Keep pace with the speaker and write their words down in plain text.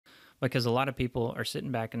because a lot of people are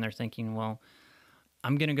sitting back and they're thinking, well,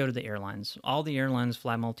 I'm going to go to the airlines. All the airlines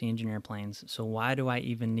fly multi-engine airplanes, so why do I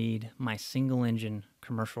even need my single-engine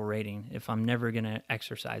commercial rating if I'm never going to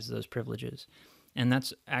exercise those privileges? And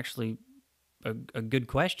that's actually a good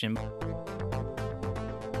question.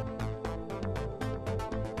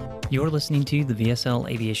 You're listening to the VSL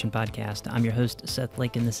Aviation Podcast. I'm your host, Seth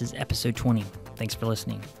Lake, and this is episode 20. Thanks for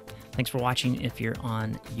listening. Thanks for watching if you're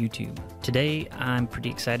on YouTube. Today, I'm pretty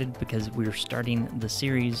excited because we're starting the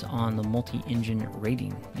series on the multi-engine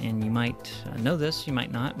rating. And you might know this, you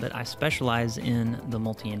might not, but I specialize in the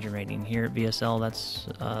multi-engine rating. Here at VSL, that's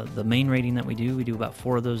the main rating that we do. We do about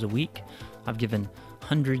 4 of those a week. I've given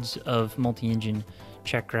hundreds of multi-engine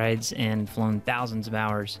check rides and flown thousands of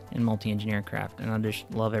hours in multi-engine aircraft, and I just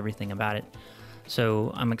love everything about it.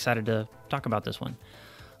 So I'm excited to talk about this one.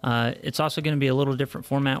 It's also going to be a little different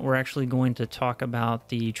format. We're actually going to talk about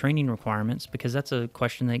the training requirements because that's a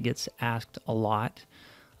question that gets asked a lot,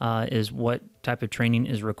 is what type of training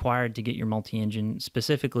is required to get your multi-engine,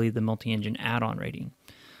 specifically the multi-engine add-on rating.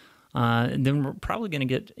 And then we're probably going to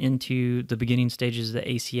get into the beginning stages of the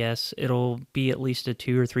ACS. It'll be at least a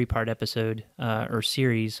 2 or 3 part episode or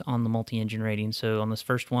series on the multi-engine rating. So on this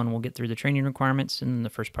first one, we'll get through the training requirements and the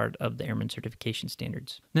first part of the airman certification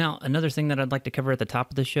standards. Now, another thing that I'd like to cover at the top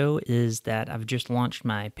of the show is that I've just launched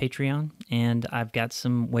my Patreon, and I've got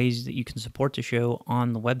some ways that you can support the show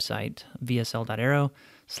on the website,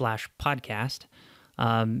 vsl.aero/podcast.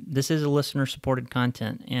 This is a listener-supported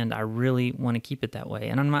content, and I really want to keep it that way.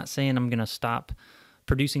 And I'm not saying I'm going to stop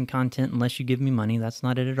producing content unless you give me money. That's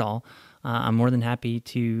not it at all. I'm more than happy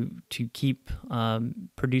to keep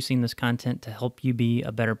producing this content to help you be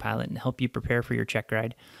a better pilot and help you prepare for your check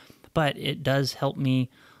ride. But it does help me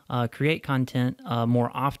create content more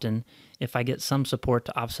often if I get some support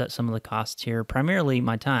to offset some of the costs here, primarily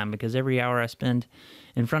my time, because every hour I spend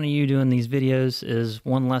in front of you doing these videos is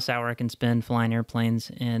one less hour I can spend flying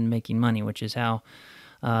airplanes and making money, which is how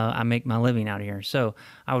I make my living out here. So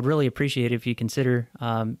I would really appreciate it if you consider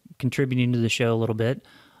contributing to the show a little bit.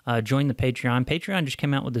 Join the Patreon. Patreon just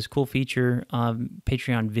came out with this cool feature,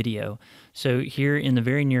 Patreon video. So here in the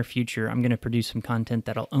very near future, I'm going to produce some content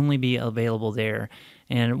that'll only be available there.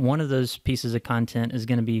 And one of those pieces of content is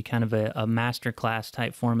going to be kind of a masterclass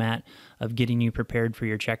type format of getting you prepared for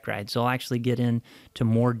your check ride. So I'll actually get into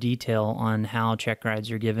more detail on how check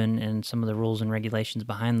rides are given and some of the rules and regulations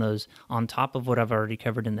behind those on top of what I've already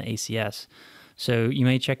covered in the ACS. So you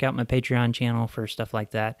may check out my Patreon channel for stuff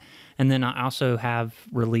like that. And then I also have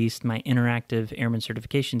released my interactive airman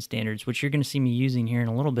certification standards, which you're going to see me using here in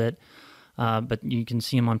a little bit, but you can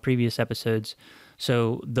see them on previous episodes.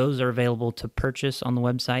 So those are available to purchase on the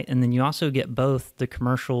website. And then you also get both the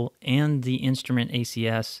commercial and the instrument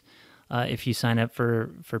ACS if you sign up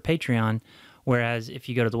for Patreon. Whereas if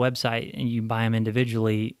you go to the website and you buy them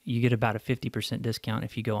individually, you get about a 50% discount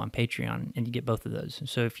if you go on Patreon, and you get both of those.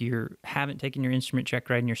 So if you haven't taken your instrument check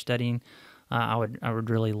ride and you're studying, I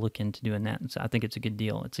would really look into doing that. And so I think it's a good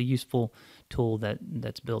deal. It's a useful tool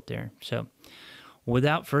that's built there. So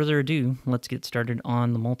without further ado, let's get started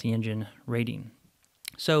on the multi-engine rating.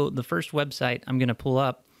 So the first website I'm going to pull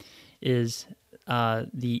up is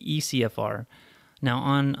the eCFR. Now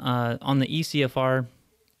on the eCFR,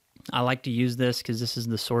 I like to use this because this is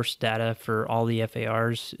the source data for all the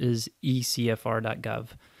FARs, is ecfr.gov.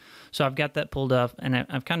 So I've got that pulled up, and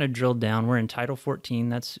I've kind of drilled down. We're in Title 14,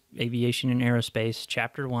 that's Aviation and Aerospace,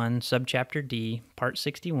 Chapter 1, Subchapter D, Part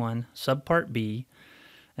 61, Subpart B,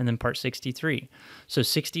 and then Part 63. So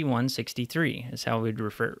 6163 is how we'd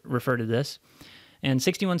refer to this. And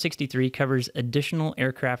 6163 covers additional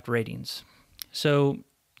aircraft ratings. So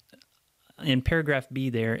in paragraph B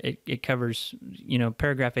there, it covers,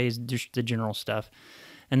 paragraph A is just the general stuff.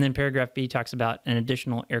 And then paragraph B talks about an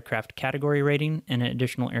additional aircraft category rating and an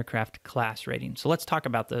additional aircraft class rating. So let's talk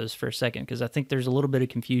about those for a second, because I think there's a little bit of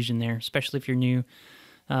confusion there, especially if you're new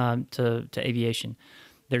to aviation.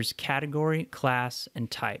 There's category, class, and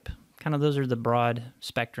type. Kind of those are the broad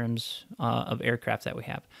spectrums of aircraft that we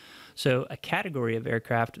have. So a category of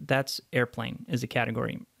aircraft, that's airplane is a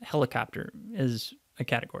category. Helicopter is a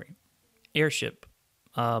category. Airship,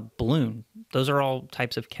 balloon, those are all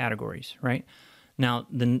types of categories, right? Now,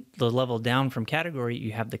 the level down from category,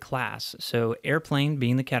 you have the class. So airplane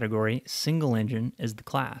being the category, single engine is the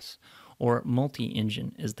class, or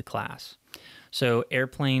multi-engine is the class. So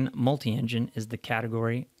airplane multi-engine is the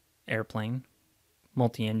category, airplane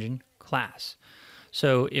multi-engine class.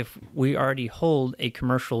 So if we already hold a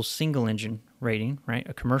commercial single engine rating, right,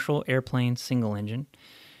 a commercial airplane single engine,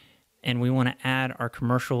 and we want to add our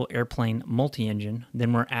commercial airplane multi-engine,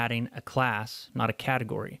 then we're adding a class, not a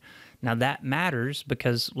category. Now that matters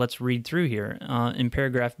because let's read through here. In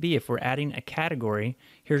paragraph B, if we're adding a category,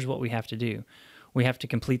 here's what we have to do. We have to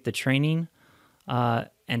complete the training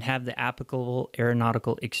and have the applicable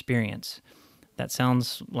aeronautical experience. That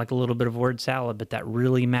sounds like a little bit of word salad, but that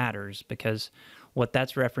really matters because what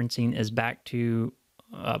that's referencing is back to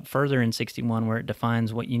further in 61 where it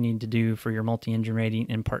defines what you need to do for your multi-engine rating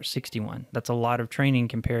in Part 61. That's a lot of training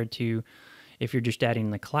compared to if you're just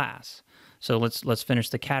adding the class. So let's finish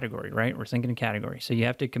the category, right? We're thinking category. So you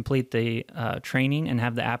have to complete the training and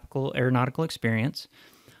have the applicable aeronautical experience.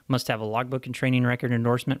 Must have a logbook and training record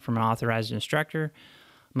endorsement from an authorized instructor.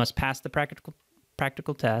 Must pass the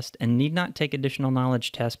practical test and need not take additional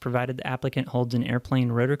knowledge tests provided the applicant holds an airplane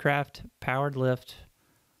rotorcraft, powered lift,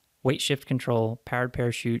 weight shift control, powered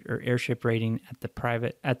parachute, or airship rating at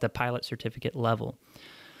the pilot certificate level.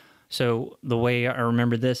 So the way I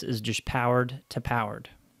remember this is just powered to powered,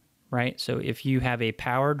 right? So if you have a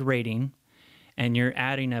powered rating and you're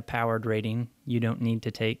adding a powered rating, you don't need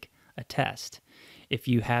to take a test. If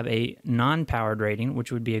you have a non-powered rating,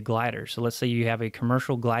 which would be a glider, so let's say you have a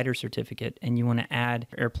commercial glider certificate and you want to add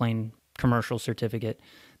airplane commercial certificate,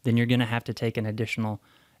 then you're going to have to take an additional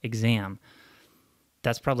exam.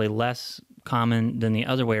 That's probably less common than the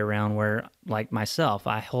other way around where, like myself,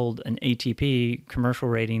 I hold an ATP commercial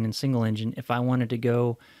rating in single engine. If I wanted to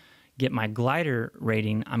go get my glider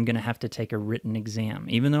rating, I'm going to have to take a written exam.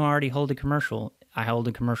 Even though I already hold a commercial, I hold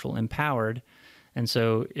a commercial in powered. And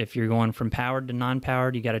so if you're going from powered to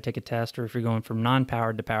non-powered, you got to take a test. Or if you're going from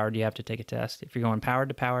non-powered to powered, you have to take a test. If you're going powered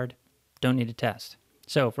to powered, don't need a test.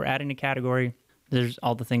 So if we're adding a category, there's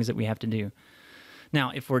all the things that we have to do.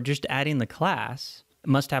 Now, if we're just adding the class,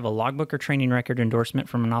 must have a logbook or training record endorsement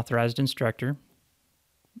from an authorized instructor,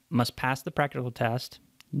 must pass the practical test,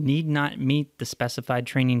 need not meet the specified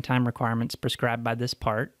training time requirements prescribed by this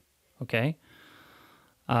part, okay?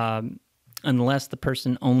 Unless the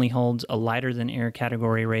person only holds a lighter than air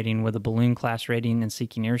category rating with a balloon class rating and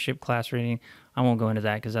seeking airship class rating. I won't go into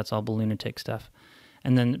that because that's all balloonatic stuff.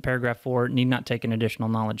 And then paragraph 4, need not take an additional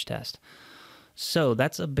knowledge test. So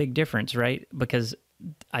that's a big difference, right? Because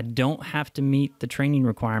I don't have to meet the training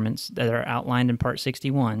requirements that are outlined in Part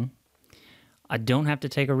 61. I don't have to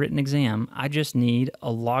take a written exam. I just need a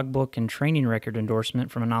logbook and training record endorsement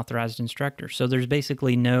from an authorized instructor. So there's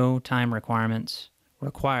basically no time requirements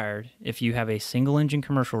required if you have a single engine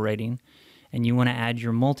commercial rating and you want to add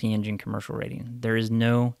your multi-engine commercial rating. There is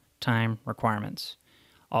no time requirements.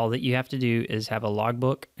 All that you have to do is have a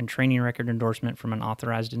logbook and training record endorsement from an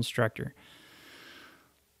authorized instructor.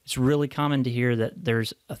 It's really common to hear that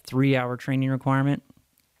there's a 3-hour training requirement.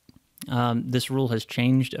 This rule has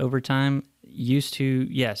changed over time. Used to,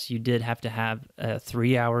 yes, you did have to have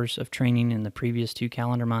 3 hours of training in the previous 2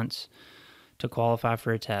 calendar months to qualify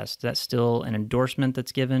for a test. That's still an endorsement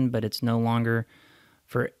that's given, but it's no longer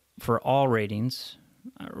for all ratings.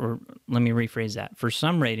 Or let me rephrase that. For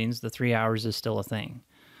some ratings, the 3 hours is still a thing.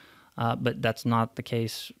 But that's not the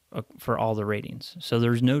case for all the ratings. So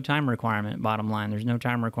there's no time requirement, bottom line. There's no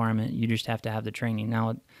time requirement. You just have to have the training.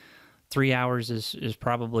 Now, 3 hours is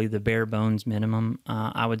probably the bare bones minimum.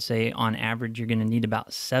 I would say on average, you're going to need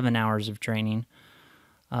about 7 hours of training,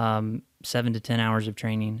 7 to 10 hours of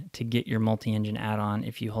training to get your multi-engine add-on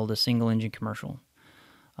if you hold a single engine commercial.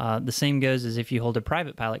 The same goes as if you hold a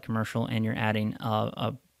private pilot commercial and you're adding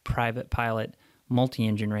a private pilot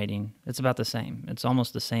multi-engine rating. It's about the same. It's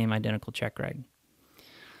almost the same identical check ride.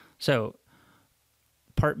 So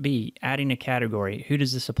Part B, adding a category. Who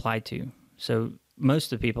does this apply to? So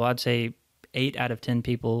most of the people, I'd say 8 out of 10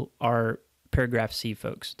 people are paragraph C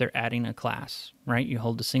folks. They're adding a class, right? You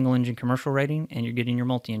hold a single engine commercial rating and you're getting your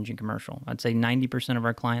multi-engine commercial. I'd say 90% of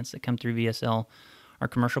our clients that come through VSL are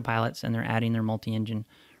commercial pilots and they're adding their multi-engine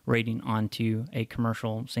rating onto a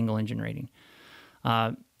commercial single engine rating.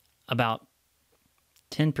 About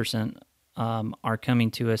 10% are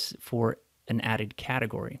coming to us for an added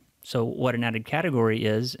category. So what an added category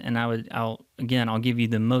is, and I'll give you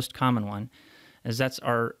the most common one, is that's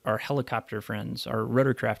our helicopter friends, our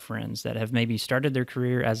rotorcraft friends that have maybe started their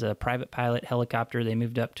career as a private pilot helicopter. They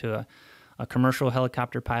moved up to a commercial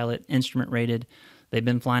helicopter pilot, instrument rated. They've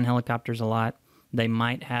been flying helicopters a lot. They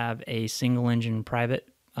might have a single engine private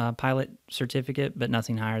pilot certificate, but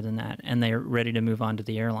nothing higher than that, and they're ready to move on to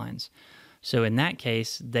the airlines. So in that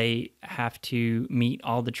case, they have to meet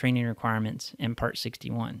all the training requirements in Part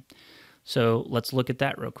 61. So let's look at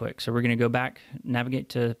that real quick. So we're going to go back, navigate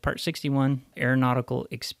to Part 61, Aeronautical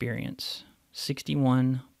Experience,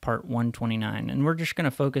 61, Part 129. And we're just going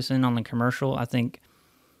to focus in on the commercial. I think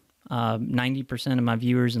 90% of my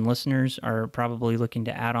viewers and listeners are probably looking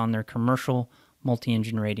to add on their commercial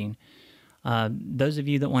multi-engine rating. Those of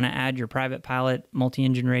you that want to add your private pilot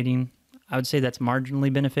multi-engine rating, I would say that's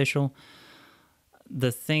marginally beneficial.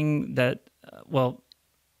 The thing that, well,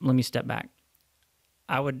 let me step back.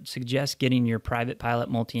 I would suggest getting your private pilot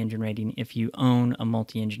multi-engine rating if you own a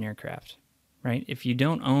multi-engine aircraft, right? If you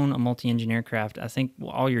don't own a multi-engine aircraft, I think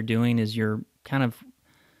all you're doing is you're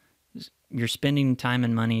spending time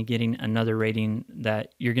and money getting another rating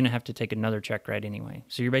that you're going to have to take another check ride anyway.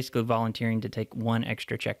 So you're basically volunteering to take one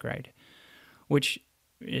extra check ride, which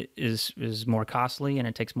is more costly and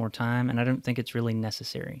it takes more time, and I don't think it's really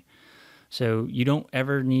necessary. So you don't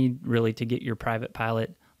ever need really to get your private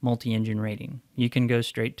pilot multi-engine rating. You can go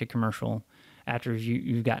straight to commercial after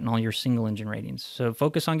you've gotten all your single engine ratings. So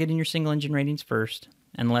focus on getting your single engine ratings first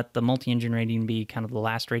and let the multi-engine rating be kind of the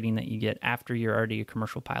last rating that you get after you're already a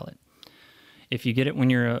commercial pilot. If you get it when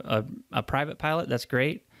you're a private pilot, that's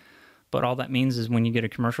great. But all that means is when you get a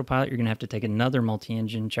commercial pilot, you're going to have to take another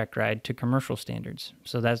multi-engine check ride to commercial standards.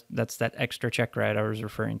 So that's that extra check ride I was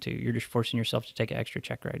referring to. You're just forcing yourself to take an extra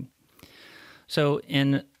check ride. So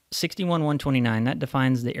in 61.129, that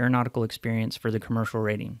defines the aeronautical experience for the commercial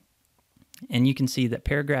rating. And you can see that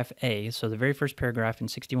paragraph A, so the very first paragraph in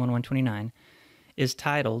 61.129, is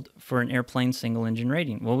titled for an airplane single engine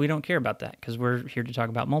rating. Well, we don't care about that because we're here to talk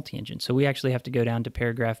about multi-engine. So we actually have to go down to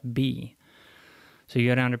paragraph B. So you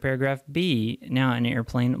go down to paragraph B, now an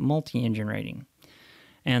airplane multi-engine rating.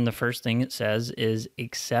 And the first thing it says is,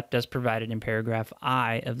 except as provided in paragraph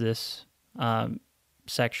I of this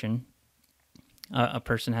section, a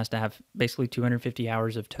person has to have basically 250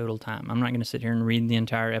 hours of total time. I'm not going to sit here and read the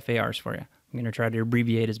entire FARs for you. I'm going to try to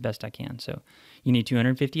abbreviate as best I can. So you need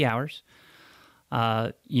 250 hours.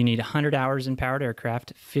 You need 100 hours in powered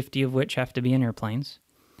aircraft, 50 of which have to be in airplanes.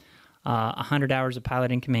 100 hours of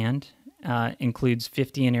pilot and command includes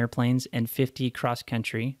 50 in airplanes and 50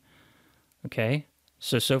 cross-country. Okay,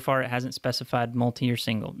 so far it hasn't specified multi or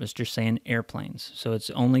single. It's just saying airplanes. So it's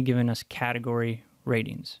only giving us category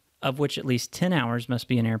ratings, of which at least 10 hours must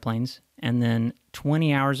be in airplanes, and then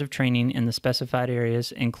 20 hours of training in the specified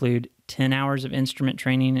areas include 10 hours of instrument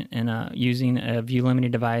training in using a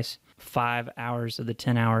view-limited device. 5 hours of the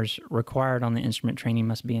 10 hours required on the instrument training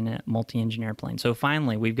must be in a multi-engine airplane. So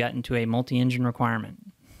finally, we've gotten to a multi-engine requirement.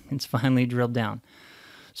 It's finally drilled down.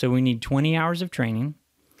 So we need 20 hours of training.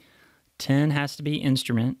 10 has to be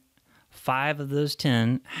instrument. 5 of those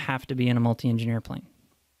 10 have to be in a multi-engine airplane.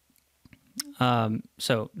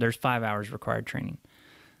 So there's 5 hours required training.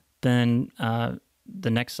 Then the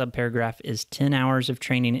next subparagraph is 10 hours of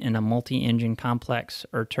training in a multi-engine complex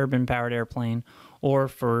or turbine-powered airplane, or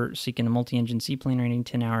for seeking a multi-engine seaplane rating,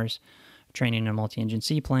 10 hours of training in a multi-engine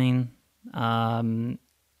seaplane.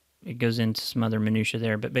 It goes into some other minutia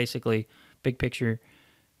there, but basically, big picture,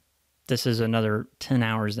 this is another 10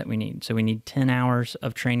 hours that we need. So we need 10 hours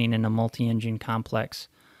of training in a multi-engine complex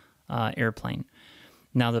airplane.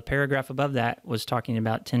 Now, the paragraph above that was talking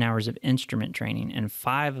about 10 hours of instrument training, and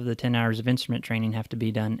 5 of the 10 hours of instrument training have to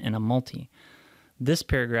be done in a multi. This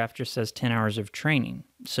paragraph just says 10 hours of training.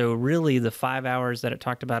 So really, the 5 hours that it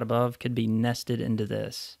talked about above could be nested into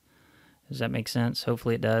this. Does that make sense?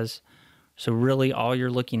 Hopefully it does. So really, all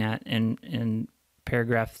you're looking at in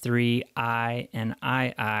paragraph 3I and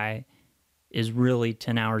II is really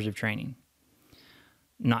 10 hours of training,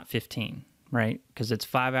 not 15. Right? Because it's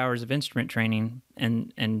 5 hours of instrument training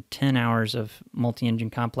and 10 hours of multi-engine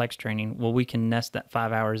complex training. Well, we can nest that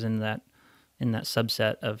 5 hours in that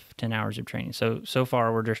subset of 10 hours of training. So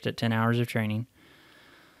far, we're just at 10 hours of training.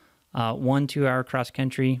 1 2-hour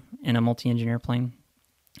cross-country in a multi-engine airplane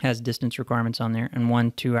has distance requirements on there, and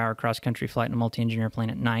 1 2-hour cross-country flight in a multi-engine airplane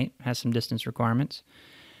at night has some distance requirements.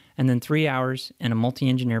 And then 3 hours in a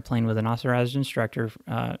multi-engine airplane with an authorized instructor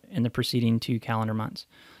in the preceding 2 calendar months.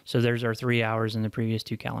 So there's our 3 hours in the previous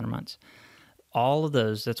 2 calendar months. All of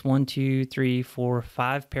those, that's 1, 2, 3, 4,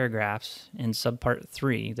 5 paragraphs in subpart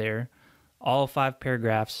 3 there. All 5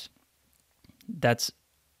 paragraphs,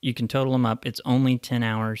 you can total them up. It's only 10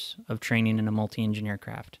 hours of training in a multi-engine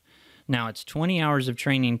aircraft. Now, it's 20 hours of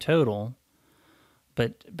training total,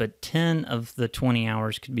 but 10 of the 20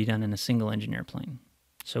 hours could be done in a single-engine airplane.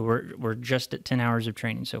 So we're just at 10 hours of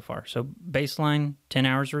training so far. So baseline, 10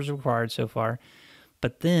 hours was required so far.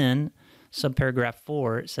 But then, subparagraph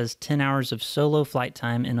 4, it says 10 hours of solo flight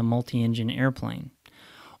time in a multi-engine airplane,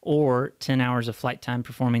 or 10 hours of flight time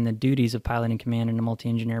performing the duties of pilot and command in a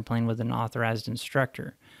multi-engine airplane with an authorized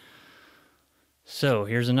instructor. So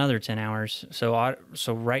here's another 10 hours. So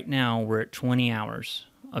right now, we're at 20 hours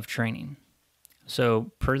of training.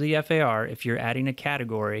 So per the FAR, if you're adding a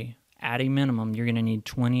category, at a minimum, you're going to need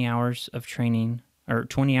 20 hours of training, or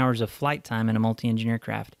 20 hours of flight time in a multi-engine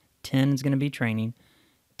aircraft. 10 is going to be training.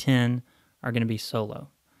 10 are going to be solo.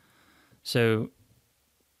 So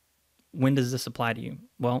when does this apply to you?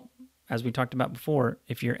 Well, as we talked about before,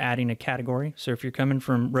 if you're adding a category, so if you're coming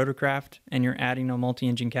from rotorcraft and you're adding a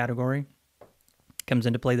multi-engine category, it comes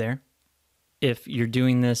into play there. If you're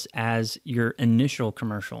doing this as your initial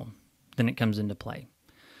commercial, then it comes into play.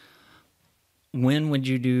 When would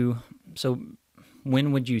you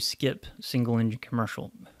skip single engine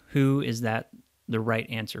commercial? Who is that the right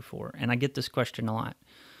answer for? And I get this question a lot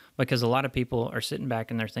because a lot of people are sitting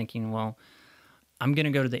back and they're thinking, well, I'm going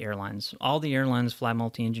to go to the airlines. All the airlines fly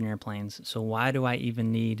multi-engine airplanes, so why do I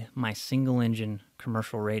even need my single-engine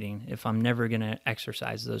commercial rating if I'm never going to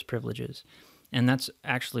exercise those privileges? And that's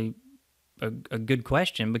actually a good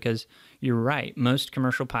question because you're right. Most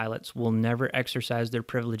commercial pilots will never exercise their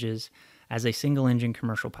privileges as a single-engine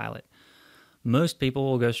commercial pilot. Most people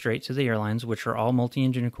will go straight to the airlines, which are all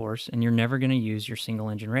multi-engine, of course, and you're never going to use your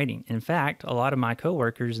single-engine rating. In fact, a lot of my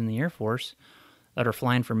coworkers in the Air Force that are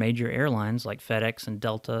flying for major airlines like FedEx and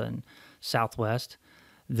Delta and Southwest,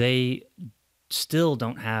 they still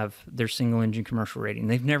don't have their single-engine commercial rating.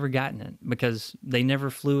 They've never gotten it because they never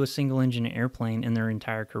flew a single-engine airplane in their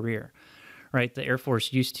entire career, right? The Air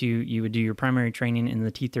Force you would do your primary training in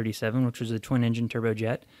the T-37, which was a twin-engine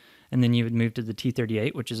turbojet, and then you would move to the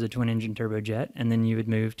T-38, which is a twin-engine turbojet, and then you would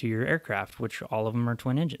move to your aircraft, which all of them are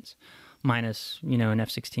twin engines, minus, an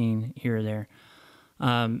F-16 here or there.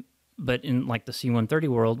 But in like the C-130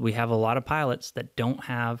 world, we have a lot of pilots that don't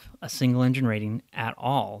have a single engine rating at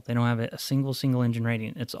all. They don't have a single engine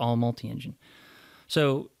rating. It's all multi-engine.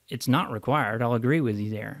 So it's not required. I'll agree with you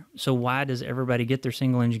there. So why does everybody get their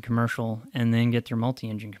single engine commercial and then get their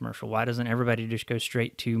multi-engine commercial? Why doesn't everybody just go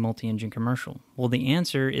straight to multi-engine commercial? Well, the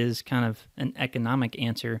answer is kind of an economic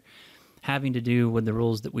answer having to do with the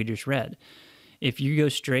rules that we just read. If you go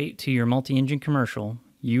straight to your multi-engine commercial,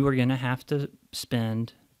 you are going to have to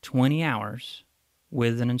spend 20 hours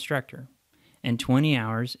with an instructor and 20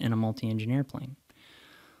 hours in a multi-engine airplane.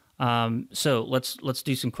 So let's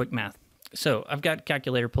do some quick math. So I've got a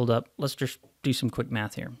calculator pulled up. Let's just do some quick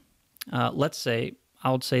math here. Let's say, I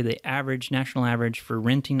would say the national average for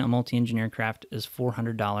renting a multi-engine aircraft is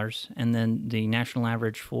 $400, and then the national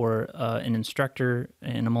average for an instructor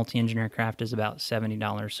in a multi-engine aircraft is about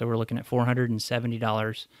 $70. So we're looking at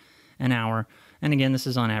 $470 an hour. And again, this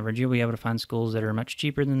is on average. You'll be able to find schools that are much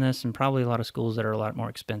cheaper than this and probably a lot of schools that are a lot more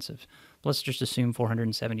expensive. Let's just assume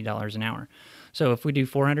 $470 an hour. So if we do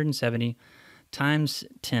 470 times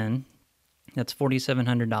 10, that's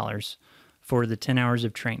 $4,700 for the 10 hours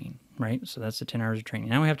of training, right? So that's the 10 hours of training.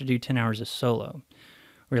 Now we have to do 10 hours of solo.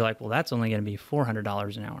 We're like, well, that's only going to be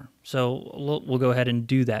 $400 an hour. So we'll go ahead and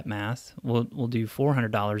do that math. We'll do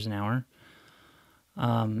 $400 an hour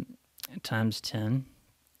times 10.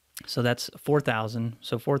 So that's $4,000.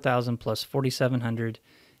 So $4,000 plus $4,700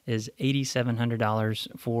 is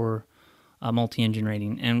 $8,700 for a multi-engine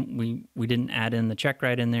rating. And we didn't add in the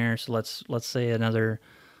checkride in there. So let's say another,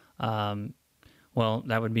 that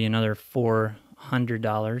would be another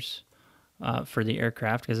 $400 for the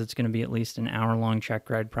aircraft because it's going to be at least an hour-long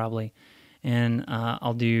checkride probably. And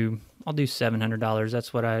I'll do $700.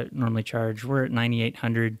 That's what I normally charge. We're at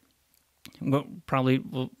 $9,800. Well,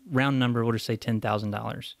 round number, we'll just say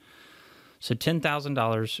 $10,000. So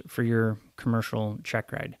 $10,000 for your commercial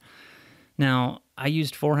check ride. Now, I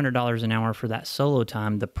used $400 an hour for that solo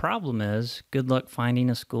time. The problem is, good luck finding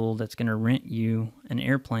a school that's going to rent you an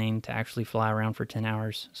airplane to actually fly around for 10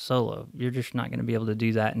 hours solo. You're just not going to be able to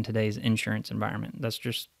do that in today's insurance environment. That's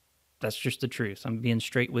just the truth. I'm being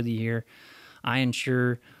straight with you here. I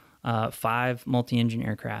insure 5 multi-engine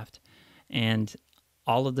aircraft, and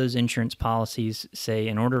all of those insurance policies say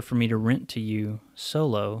in order for me to rent to you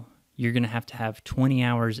solo, you're going to have 20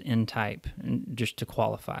 hours in type just to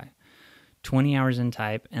qualify. 20 hours in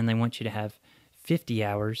type, and they want you to have 50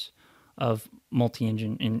 hours of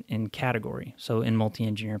multi-engine in category, so in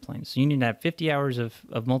multi-engine airplanes. So you need to have 50 hours of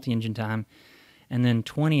multi-engine time and then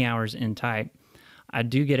 20 hours in type. I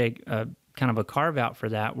do get a kind of a carve-out for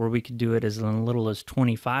that where we could do it as little as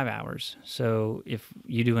 25 hours. So if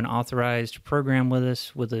you do an authorized program with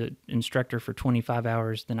us with an instructor for 25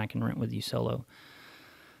 hours, then I can rent with you solo.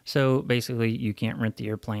 So basically, you can't rent the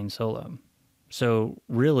airplane solo. So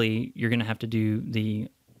really, you're going to have to do the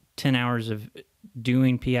 10 hours of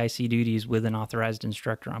doing PIC duties with an authorized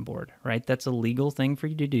instructor on board, right? That's a legal thing for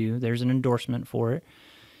you to do. There's an endorsement for it.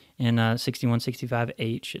 In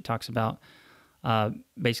 6165H, it talks about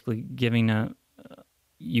basically giving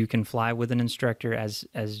you can fly with an instructor as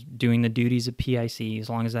doing the duties of PIC as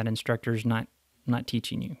long as that instructor is not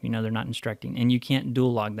teaching you. They're not instructing. And you can't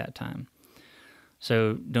dual log that time.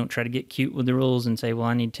 So don't try to get cute with the rules and say, well,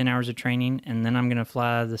 I need 10 hours of training, and then I'm going to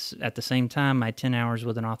fly this at the same time, my 10 hours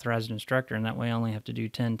with an authorized instructor, and that way I only have to do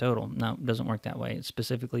 10 total. No, it doesn't work that way. It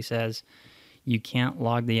specifically says you can't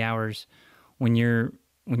log the hours when you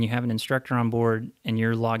have an instructor on board and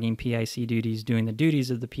you're logging PIC duties, doing the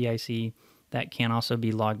duties of the PIC. That can also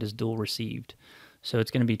be logged as dual received. So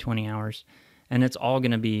it's going to be 20 hours, and it's all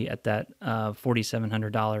going to be at that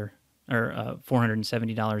 $4,700 or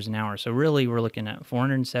 $470 an hour. So really we're looking at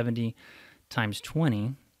 470 times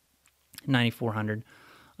 20, 9,400,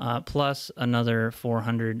 plus another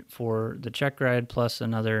 400 for the check ride, plus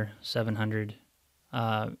another 700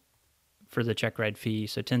 for the check ride fee.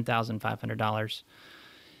 So $10,500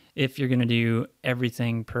 if you're going to do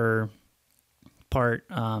everything per part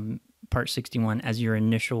 61 as your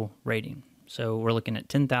initial rating. So we're looking at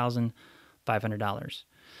 $10,500.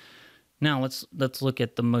 Now let's look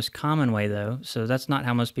at the most common way though. So that's not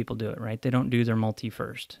how most people do it, right? They don't do their multi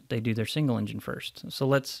first. They do their single engine first. So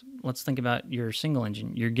let's think about your single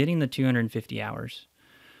engine. You're getting the 250 hours,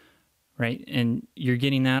 right? And you're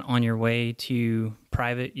getting that on your way to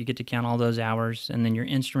private. You get to count all those hours, and then your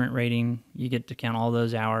instrument rating, you get to count all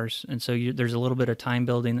those hours. And so there's a little bit of time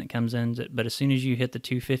building that comes in, but as soon as you hit the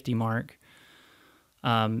 250 mark,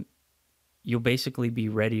 you'll basically be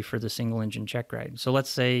ready for the single engine check ride. So let's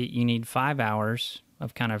say you need 5 hours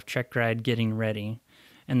of kind of check ride getting ready,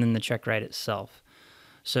 and then the check ride itself.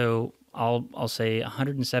 So I'll say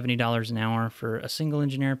 $170 an hour for a single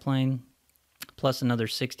engine airplane, plus another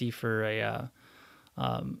 $60 for a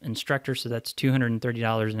instructor. So that's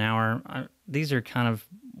 $230 an hour. These are kind of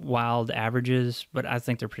wild averages, but I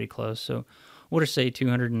think they're pretty close. So we'll just say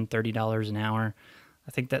 $230 an hour.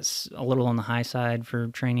 I think that's a little on the high side for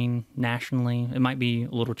training nationally. It might be a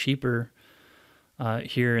little cheaper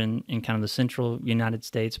here in kind of the central United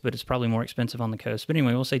States, but it's probably more expensive on the coast. But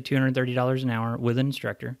anyway, we'll say $230 an hour with an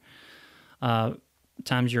instructor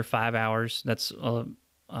times your 5 hours. That's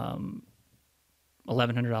 $1,100,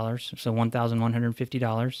 so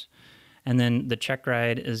 $1,150. And then the check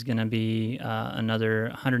ride is going to be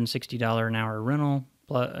another $160 an hour rental,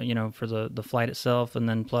 for the flight itself, and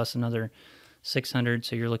then plus another $600.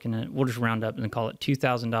 So you're looking at, we'll just round up and call it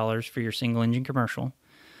 $2,000 for your single engine commercial.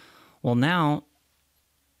 Well, now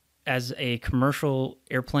as a commercial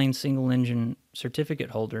airplane single engine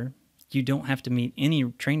certificate holder, you don't have to meet any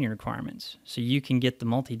training requirements. So you can get the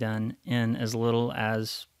multi done in as little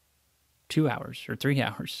as 2 hours or 3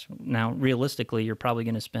 hours. Now, realistically, you're probably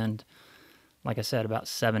going to spend, like I said, about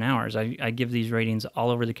 7 hours. I give these ratings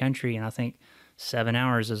all over the country, and I think 7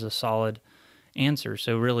 hours is a solid answer.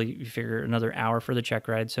 So really, you figure another hour for the check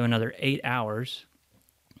ride, so another 8 hours.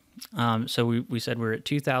 So we said we're at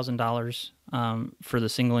 $2,000 for the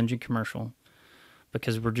single engine commercial,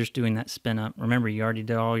 because we're just doing that spin up. Remember, you already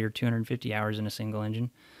did all your 250 hours in a single engine.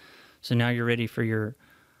 So now you're ready for your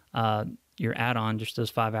add-on, just those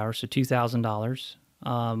 5 hours, so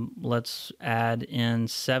 $2,000. Let's add in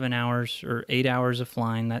 7 hours or 8 hours of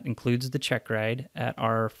flying. That includes the check ride at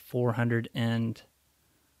our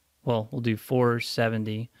we'll do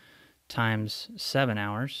 470 times 7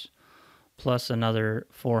 hours, plus another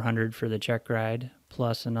 400 for the check ride,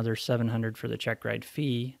 plus another 700 for the check ride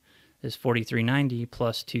fee is $4,390,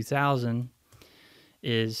 plus 2,000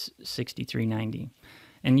 is $6,390.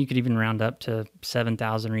 And you could even round up to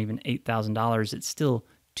 $7,000 or even $8,000. It's still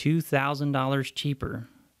 $2,000 cheaper,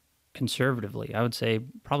 conservatively. I would say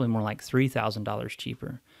probably more like $3,000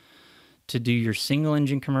 cheaper to do your single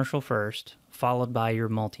engine commercial first, followed by your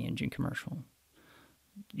multi-engine commercial.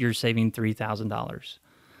 You're saving $3,000.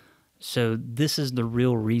 So this is the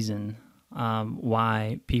real reason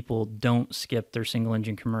why people don't skip their single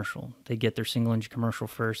engine commercial. They get their single engine commercial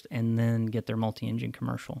first and then get their multi-engine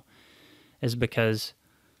commercial, is because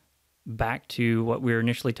back to what we were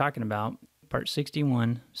initially talking about, part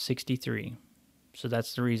 61, 63. So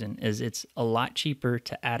that's the reason, is it's a lot cheaper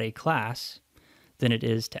to add a class than it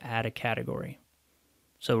is to add a category.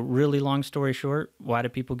 So really long story short, why do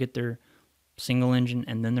people get their single engine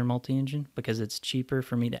and then their multi-engine? Because it's cheaper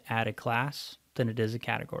for me to add a class than it is a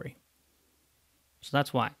category. So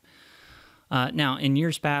that's why. Now, in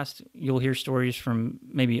years past, you'll hear stories from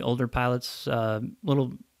maybe older pilots,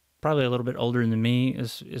 probably a little bit older than me,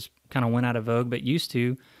 is kind of went out of vogue, but used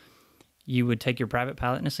to, you would take your private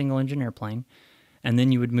pilot in a single engine airplane, and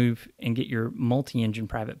then you would move and get your multi-engine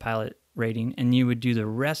private pilot rating, and you would do the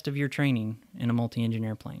rest of your training in a multi-engine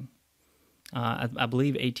airplane. I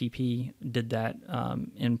believe ATP did that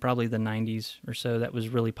in probably the 90s or so. That was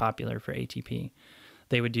really popular for ATP.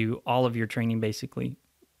 They would do all of your training basically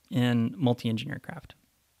in multi-engine aircraft.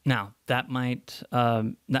 Now, that might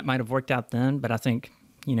have worked out then, but I think,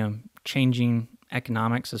 changing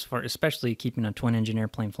economics, especially keeping a twin engine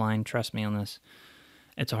airplane flying. Trust me on this.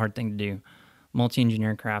 It's a hard thing to do. Multi-engine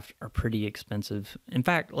aircraft are pretty expensive. In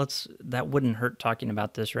fact, that wouldn't hurt talking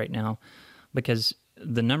about this right now, because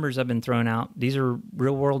the numbers I've been throwing out, these are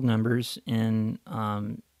real world numbers in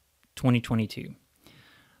 2022.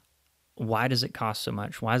 Why does it cost so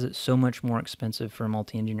much? Why is it so much more expensive for a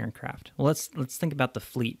multi-engine aircraft? Well, let's think about the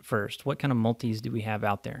fleet first. What kind of multis do we have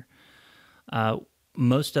out there?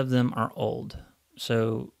 Most of them are old.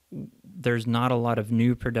 So there's not a lot of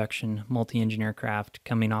new production multi-engine aircraft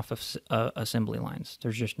coming off of assembly lines.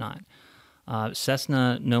 There's just not.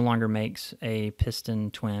 Cessna no longer makes a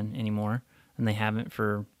piston twin anymore, and they haven't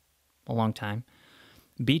for a long time.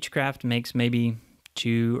 Beechcraft makes maybe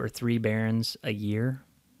 2 or 3 Barons a year,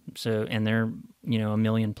 and they're $1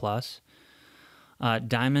 million plus.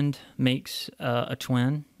 Diamond makes a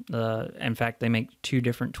twin. In fact, they make 2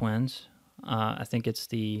 different twins. I think it's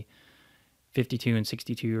the 52 and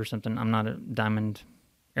 62 or something. I'm not a Diamond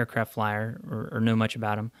aircraft flyer or know much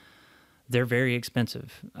about them. They're very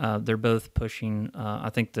expensive. They're both pushing, I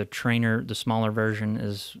think the trainer, the smaller version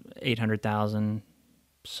is $800,000,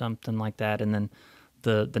 something like that. And then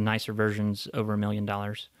the nicer version's over $1 million.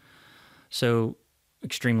 So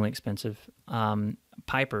extremely expensive.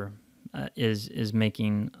 Piper is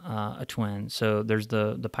making a twin. So there's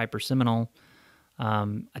the Piper Seminole.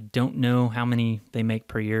 I don't know how many they make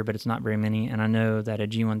per year, but it's not very many. And I know that a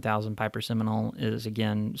G1000 Piper Seminole is,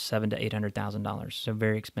 again, $700,000 to $800,000, so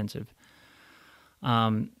very expensive.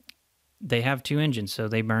 They have 2 engines, so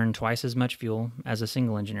they burn twice as much fuel as a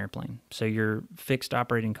single-engine airplane. So your fixed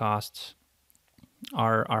operating costs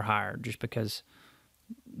are higher just because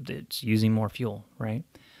it's using more fuel, right?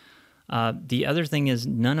 The other thing is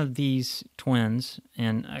none of these twins,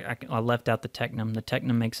 and I left out the Tecnam. The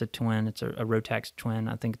Tecnam makes a twin. It's a Rotax twin.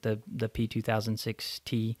 I think the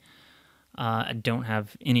P2006T. I don't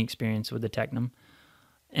have any experience with the Tecnam,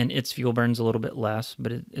 and its fuel burns a little bit less,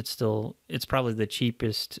 but it's probably the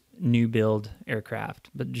cheapest new build aircraft,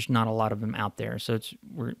 but just not a lot of them out there. So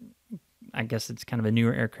I guess it's kind of a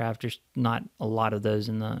newer aircraft. There's not a lot of those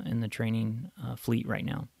in the training fleet right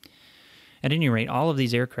now. At any rate, all of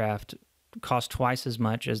these aircraft cost twice as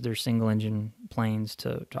much as their single-engine planes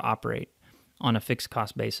to operate on a fixed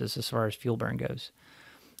cost basis as far as fuel burn goes.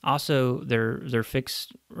 Also, their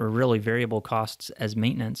fixed or really variable costs as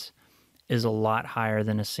maintenance is a lot higher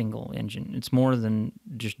than a single engine. It's more than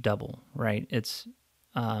just double, right? It's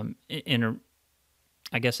I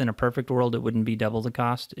guess in a perfect world, it wouldn't be double the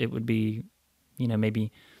cost. It would be,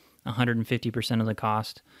 maybe 150% of the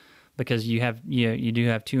cost, because you do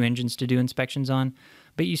have 2 engines to do inspections on,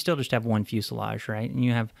 but you still just have 1 fuselage, right? And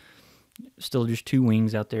you have still just 2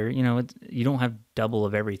 wings out there. You don't have double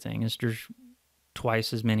of everything. It's just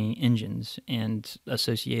twice as many engines and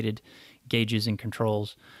associated gauges and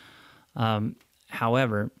controls.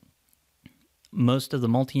 However, most of the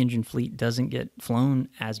multi-engine fleet doesn't get flown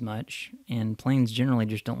as much, and planes generally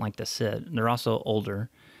just don't like to sit. They're also older.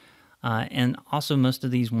 And also, most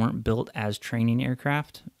of these weren't built as training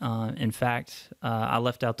aircraft. In fact, I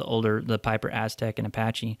left out the Piper Aztec and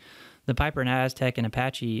Apache. The Piper and Aztec and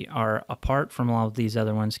Apache are apart from all of these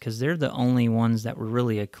other ones because they're the only ones that were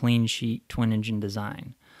really a clean sheet twin engine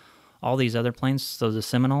design. All these other planes, so the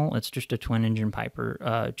Seminole, it's just a twin engine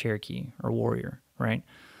Piper Cherokee or Warrior, right?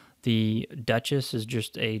 The Duchess is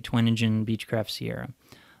just a twin engine Beechcraft Sierra.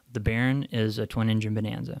 The Baron is a twin engine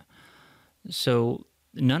Bonanza. So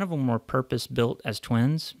none of them were purpose-built as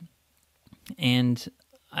twins, and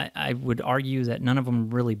I would argue that none of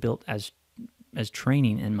them really built as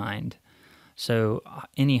training in mind. So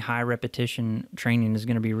any high-repetition training is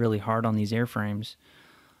going to be really hard on these airframes,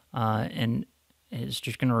 and it's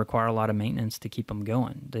just going to require a lot of maintenance to keep them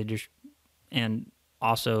going. And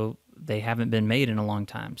also, they haven't been made in a long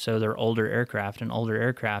time, so they're older aircraft, and older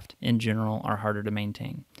aircraft in general are harder to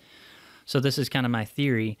maintain. So this is kind of my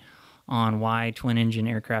theory on why twin-engine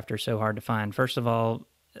aircraft are so hard to find. First of all,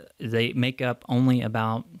 they make up only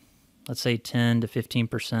about, let's say, 10 to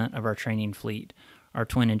 15% of our training fleet are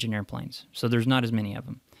twin-engine airplanes. So there's not as many of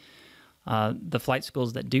them. The flight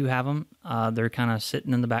schools that do have them, they're kind of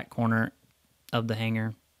sitting in the back corner of the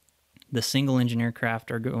hangar. The single-engine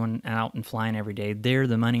aircraft are going out and flying every day. They're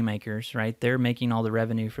the money makers, right? They're making all the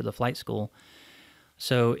revenue for the flight school.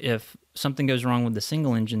 So if something goes wrong with the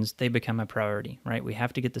single engines, they become a priority, right? We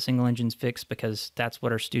have to get the single engines fixed because that's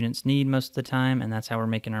what our students need most of the time, and that's how we're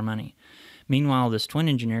making our money. Meanwhile, this twin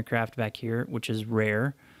engine aircraft back here, which is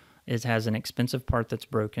rare, it has an expensive part that's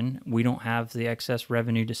broken. We don't have the excess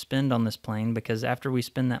revenue to spend on this plane because after we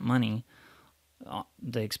spend that money,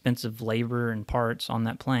 the expensive labor and parts on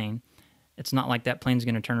that plane, it's not like that plane's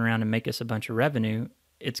going to turn around and make us a bunch of revenue.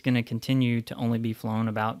 It's going to continue to only be flown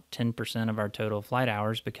about 10% of our total flight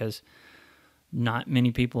hours because not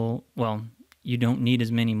many people, well, you don't need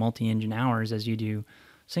as many multi-engine hours as you do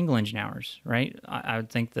single engine hours, right? I would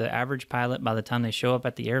think the average pilot, by the time they show up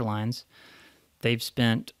at the airlines, they've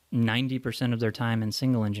spent 90% of their time in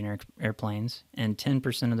single engine airplanes and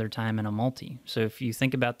 10% of their time in a multi. So if you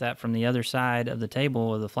think about that from the other side of the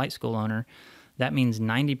table of the flight school owner, that means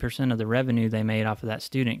 90% of the revenue they made off of that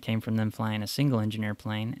student came from them flying a single engine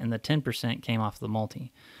airplane, and the 10% came off the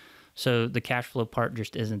multi. So the cash flow part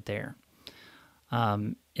just isn't there.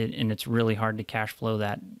 And it's really hard to cash flow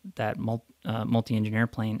that multi-engine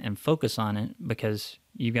airplane and focus on it because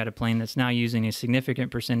you've got a plane that's now using a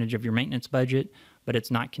significant percentage of your maintenance budget, but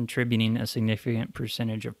it's not contributing a significant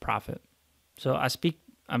percentage of profit. So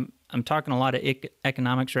I'm talking a lot of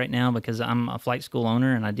economics right now because I'm a flight school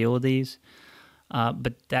owner and I deal with these.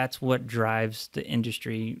 But that's what drives the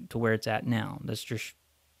industry to where it's at now. That's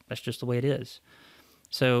just the way it is.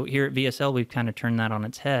 So here at VSL, we've kind of turned that on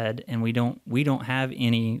its head, and we don't have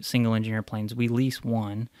any single engine airplanes. We lease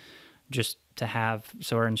one just to have,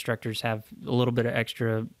 so our instructors have a little bit of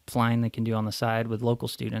extra flying they can do on the side with local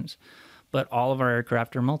students. But all of our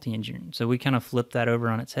aircraft are multi-engine. So we kind of flipped that over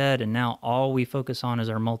on its head, and now all we focus on is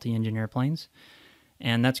our multi-engine airplanes.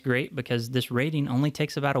 And that's great because this rating only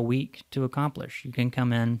takes about a week to accomplish. You can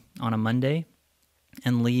come in on a Monday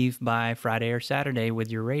and leave by Friday or Saturday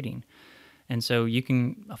with your rating. And so you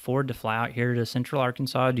can afford to fly out here to Central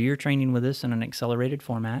Arkansas, do your training with us in an accelerated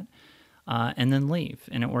format, and then leave.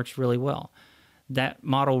 And it works really well. That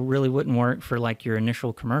model really wouldn't work for like your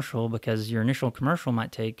initial commercial because your initial commercial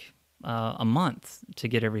might take a month to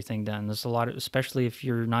get everything done. There's a lot, especially if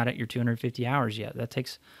you're not at your 250 hours yet. That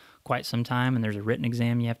takes quite some time, and there's a written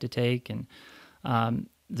exam you have to take, and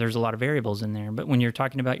there's a lot of variables in there. But when you're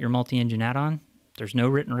talking about your multi-engine add-on, there's no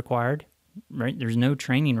written required. Right? There's no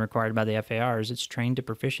training required by the FARs. It's trained to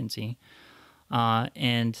proficiency.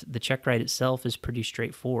 And the checkride itself is pretty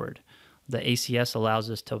straightforward. The ACS allows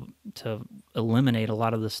us to eliminate a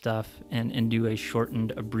lot of the stuff and do a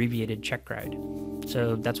shortened, abbreviated checkride.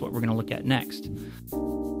 So that's what we're going to look at next.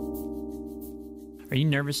 Are you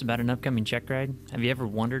nervous about an upcoming check ride? Have you ever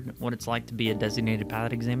wondered what it's like to be a designated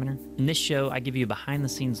pilot examiner? In this show, I give you a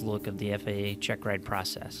behind-the-scenes look of the FAA check ride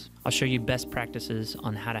process. I'll show you best practices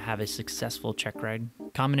on how to have a successful check ride,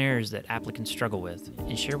 common errors that applicants struggle with,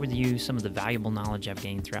 and share with you some of the valuable knowledge I've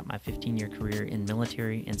gained throughout my 15-year career in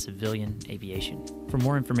military and civilian aviation. For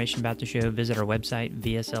more information about the show, visit our website,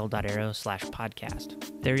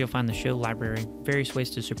 vsl.aero/podcast. There you'll find the show library, various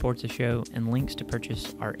ways to support the show, and links to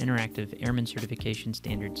purchase our interactive Airman Certification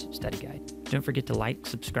Standards Study Guide. Don't forget to like,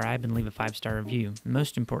 subscribe, and leave a 5-star review.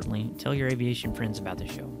 Most importantly, tell your aviation friends about the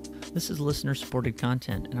show. This is listener-supported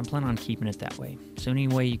content, and I plan on keeping it that way. So any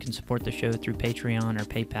way you can support the show through Patreon or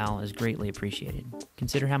PayPal is greatly appreciated.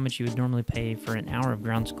 Consider how much you would normally pay for an hour of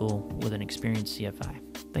ground school with an experienced CFI.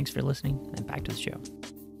 Thanks for listening, and back to the show.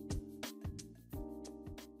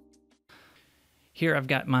 Here I've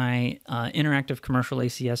got my interactive commercial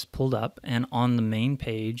ACS pulled up, and on the main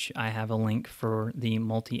page I have a link for the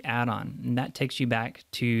multi add-on, and that takes you back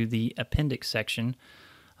to the appendix section.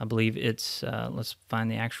 I believe it's, let's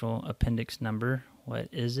find the actual appendix number. What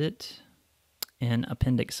is it? In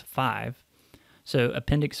Appendix 5. So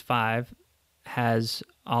Appendix 5 has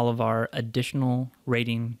all of our additional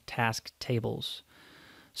rating task tables.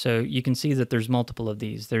 So you can see that there's multiple of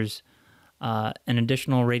these. There's an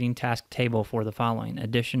additional rating task table for the following: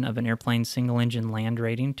 addition of an airplane single-engine land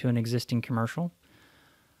rating to an existing commercial,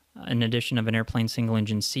 an addition of an airplane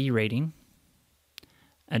single-engine C rating,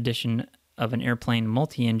 addition of an airplane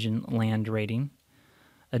multi-engine land rating,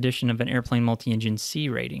 addition of an airplane multi-engine C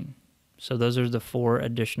rating. So those are the 4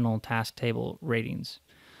 additional task table ratings.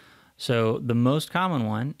 So the most common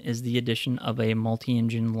one is the addition of a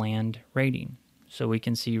multi-engine land rating. So we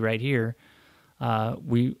can see right here,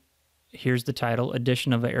 here's the title,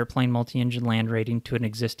 addition of an airplane multi-engine land rating to an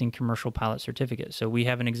existing commercial pilot certificate. So we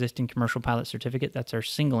have an existing commercial pilot certificate. That's our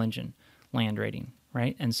single engine land rating,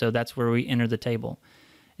 right? And so that's where we enter the table.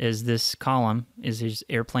 Is this column is his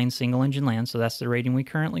airplane single engine land. So that's the rating we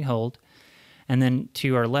currently hold. And then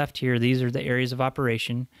to our left here, these are the areas of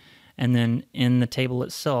operation. And then in the table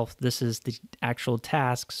itself, this is the actual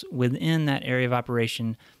tasks within that area of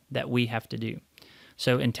operation that we have to do.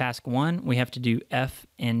 So in task 1, we have to do F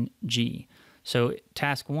and G. So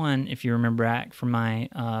task 1, if you remember back from my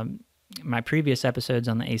my previous episodes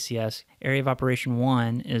on the ACS, area of operation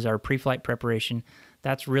 1 is our pre-flight preparation.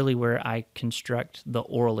 That's really where I construct the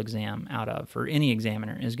oral exam out of, or any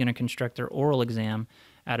examiner is going to construct their oral exam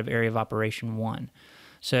out of area of operation 1.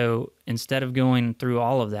 So instead of going through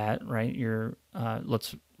all of that, right,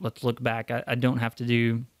 let's look back. I don't have to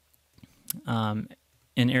do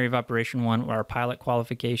in area of operation 1 our pilot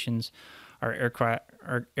qualifications, our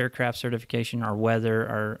aircraft certification, our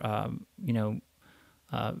weather,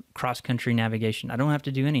 our cross country navigation. I don't have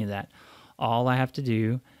to do any of that. All I have to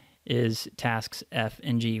do is tasks F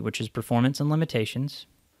and G, which is performance and limitations.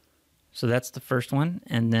 So that's the first one.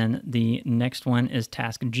 And then the next one is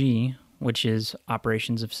task G, which is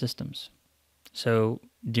operations of systems. So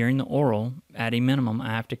during the oral, at a minimum, I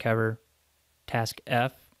have to cover task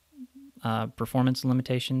F, performance and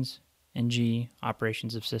limitations, and G,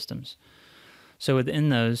 operations of systems. So within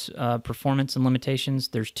those performance and limitations,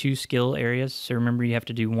 there's 2 skill areas. So remember, you have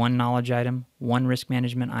to do 1 knowledge item, 1 risk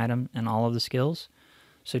management item, and all of the skills.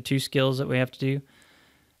 So 2 skills that we have to do.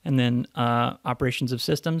 And then operations of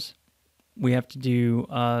systems, we have to do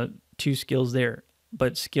 2 skills there.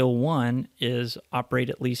 But skill 1 is operate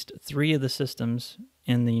at least 3 of the systems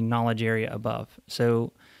in the knowledge area above.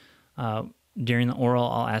 So during the oral,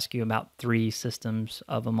 I'll ask you about 3 systems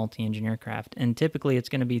of a multi-engine aircraft. And typically it's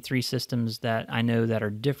going to be 3 systems that I know that are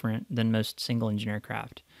different than most single-engine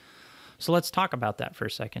aircraft. So let's talk about that for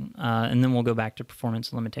a second, and then we'll go back to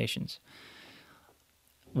performance limitations.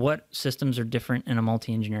 What systems are different in a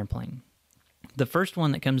multi-engine airplane? The first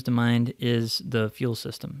one that comes to mind is the fuel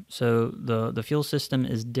system. So the fuel system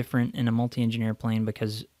is different in a multi-engine airplane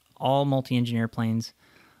because all multi-engine airplanes,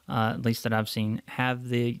 at least that I've seen, have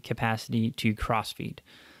the capacity to cross-feed.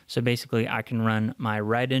 So basically, I can run my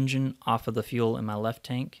right engine off of the fuel in my left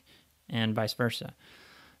tank and vice versa.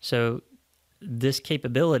 So this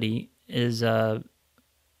capability is,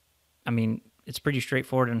 it's pretty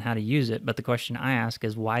straightforward on how to use it, but the question I ask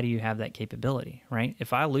is, why do you have that capability, right?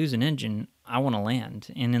 If I lose an engine, I want to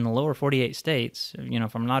land. And in the lower 48 states,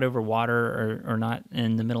 if I'm not over water or not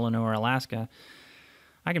in the middle of nowhere, Alaska,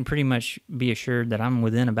 I can pretty much be assured that I'm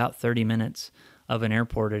within about 30 minutes of an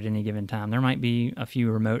airport at any given time. There might be a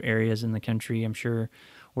few remote areas in the country, I'm sure,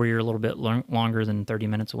 where you're a little bit longer than 30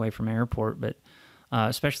 minutes away from an airport, but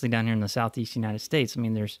especially down here in the southeast United States,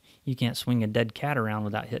 you can't swing a dead cat around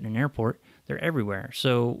without hitting an airport. They're everywhere.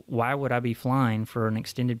 So why would I be flying for an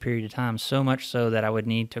extended period of time, so much so that I would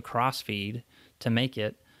need to cross-feed to make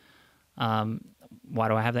it? Why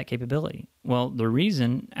do I have that capability? Well, the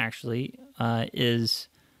reason actually is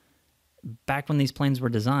back when these planes were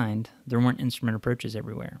designed, there weren't instrument approaches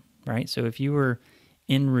everywhere, right? So if you were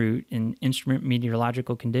en route in instrument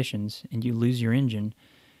meteorological conditions and you lose your engine,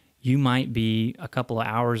 you might be a couple of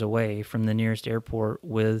hours away from the nearest airport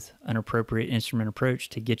with an appropriate instrument approach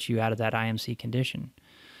to get you out of that IMC condition,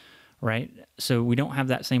 right? So we don't have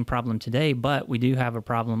that same problem today, but we do have a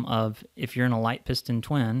problem of if you're in a light piston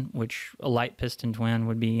twin, which a light piston twin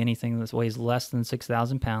would be anything that weighs less than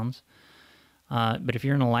 6,000 pounds. But if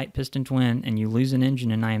you're in a light piston twin and you lose an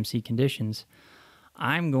engine in IMC conditions,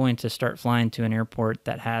 I'm going to start flying to an airport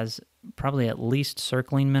that has probably at least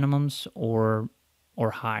circling minimums or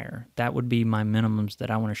higher. That would be my minimums that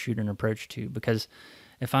I want to shoot an approach to, because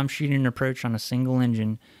if I'm shooting an approach on a single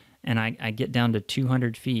engine and I get down to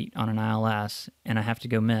 200 feet on an ILS and I have to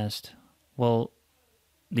go missed, well,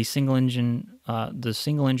 the single engine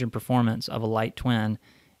performance of a light twin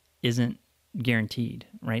isn't guaranteed,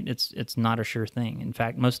 right? It's not a sure thing. In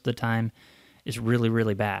fact, most of the time it's really,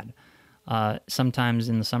 really bad. Sometimes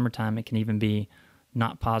in the summertime, it can even be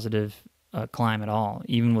not positive climb at all.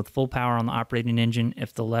 Even with full power on the operating engine,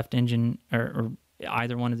 if the left engine or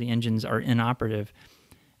either one of the engines are inoperative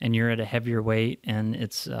and you're at a heavier weight and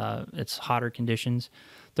it's hotter conditions,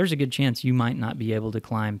 there's a good chance you might not be able to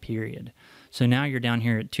climb, period. So now you're down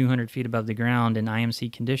here at 200 feet above the ground in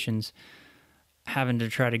IMC conditions, having to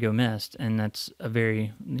try to go missed, and that's a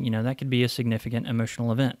very, that could be a significant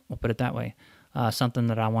emotional event, we'll put it that way. Something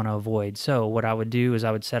that I want to avoid. So what I would do is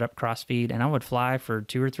I would set up cross-feed and I would fly for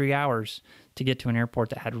 2 or 3 hours to get to an airport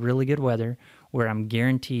that had really good weather where I'm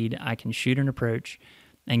guaranteed I can shoot an approach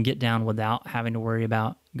and get down without having to worry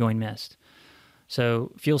about going missed.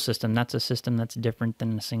 So fuel system, that's a system that's different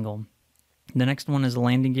than a single. The next one is the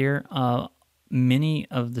landing gear. Many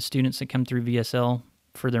of the students that come through VSL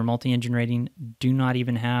for their multi-engine rating do not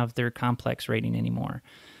even have their complex rating anymore.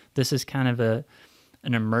 This is kind of an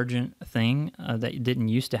emergent thing that didn't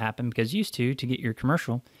used to happen, because to get your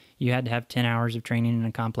commercial, you had to have 10 hours of training in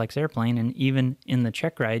a complex airplane, and even in the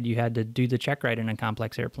check ride, you had to do the check ride in a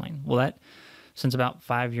complex airplane. Well, that, since about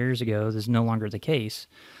 5 years ago, is no longer the case.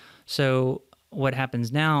 So what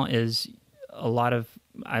happens now is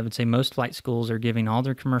I would say most flight schools are giving all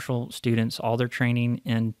their commercial students all their training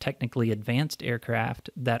in technically advanced aircraft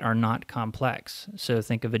that are not complex. So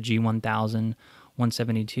think of a G1000,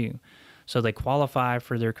 172. So they qualify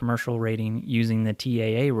for their commercial rating using the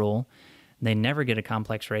TAA rule. They never get a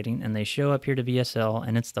complex rating, and they show up here to VSL,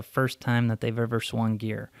 and it's the first time that they've ever swung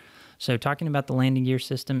gear. So talking about the landing gear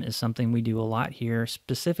system is something we do a lot here,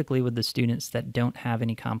 specifically with the students that don't have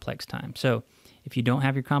any complex time. So if you don't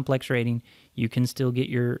have your complex rating, you can still get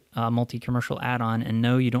your multi-commercial add-on, and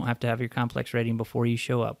no, you don't have to have your complex rating before you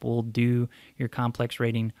show up. We'll do your complex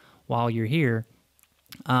rating while you're here,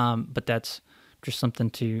 but that's just something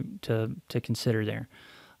to consider there.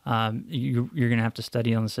 You're going to have to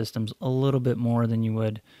study on the systems a little bit more than you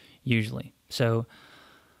would usually. So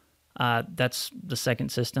that's the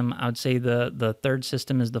second system. I would say the third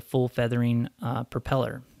system is the full feathering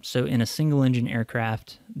propeller. So in a single engine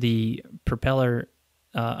aircraft, the propeller,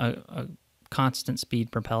 a constant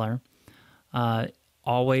speed propeller,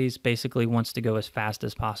 always basically wants to go as fast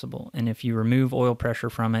as possible. And if you remove oil pressure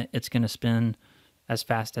from it, it's going to spin as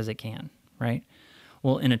fast as it can, right?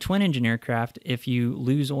 Well, in a twin engine aircraft, if you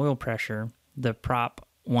lose oil pressure, the prop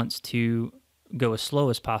wants to go as slow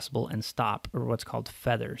as possible and stop, or what's called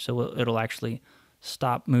feather. So it'll actually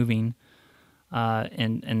stop moving,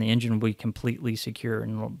 and the engine will be completely secure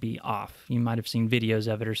and it'll be off. You might have seen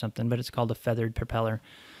videos of it or something, but it's called a feathered propeller.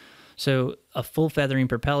 So a full feathering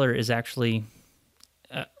propeller is actually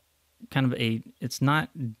it's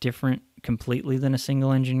not different completely than a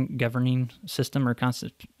single engine governing system or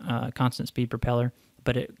constant speed propeller,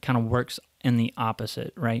 but it kind of works in the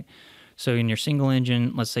opposite, right? So in your single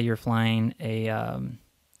engine, let's say you're flying a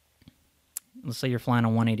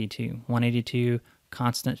 182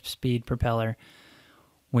 constant speed propeller.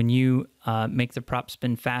 When you make the prop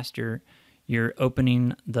spin faster, you're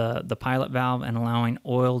opening the pilot valve and allowing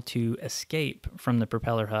oil to escape from the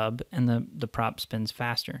propeller hub, and the prop spins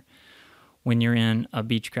faster. When you're in a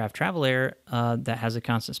Beechcraft Travel Air that has a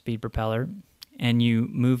constant speed propeller, and you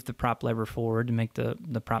move the prop lever forward to make the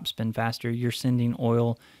prop spin faster, you're sending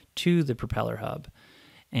oil to the propeller hub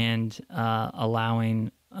and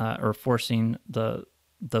allowing or forcing the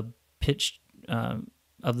pitch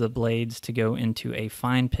of the blades to go into a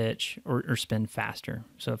fine pitch or spin faster,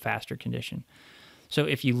 so a faster condition. So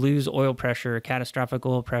if you lose oil pressure, catastrophic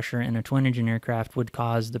oil pressure in a twin engine aircraft would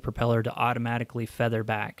cause the propeller to automatically feather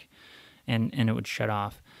back and it would shut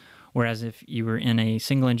off. Whereas if you were in a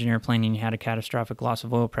single engine airplane and you had a catastrophic loss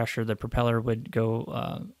of oil pressure, the propeller would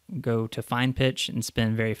go to fine pitch and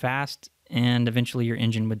spin very fast, and eventually your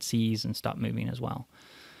engine would seize and stop moving as well.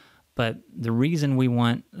 But the reason we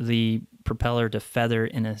want the propeller to feather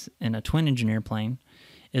in a twin engine airplane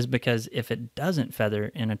is because if it doesn't feather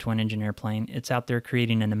in a twin engine airplane, it's out there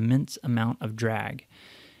creating an immense amount of drag,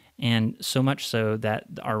 and so much so that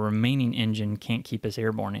our remaining engine can't keep us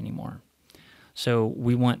airborne anymore. So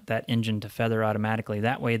we want that engine to feather automatically.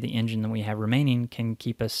 That way the engine that we have remaining can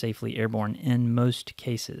keep us safely airborne in most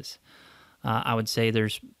cases. I would say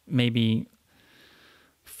there's maybe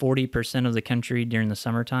 40% of the country during the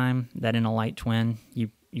summertime that in a light twin,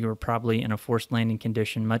 you're probably in a forced landing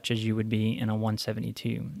condition much as you would be in a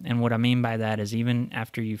 172. And what I mean by that is even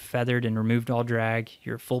after you've feathered and removed all drag,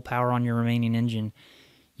 you're full power on your remaining engine,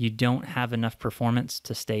 you don't have enough performance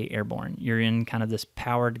to stay airborne. You're in kind of this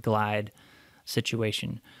powered glide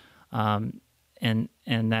situation, and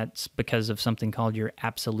that's because of something called your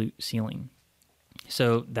absolute ceiling.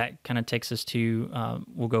 So that kind of takes us to,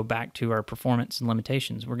 we'll go back to our performance and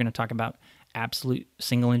limitations. We're going to talk about absolute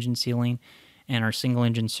single engine ceiling and our single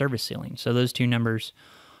engine service ceiling. So those two numbers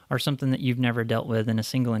are something that you've never dealt with in a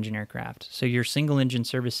single engine aircraft. So your single engine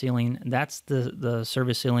service ceiling, that's the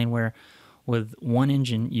service ceiling where with one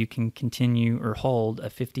engine you can continue or hold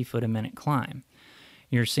a 50 foot a minute climb.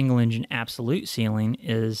 Your single engine absolute ceiling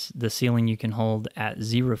is the ceiling you can hold at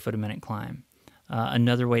 0 foot a minute climb.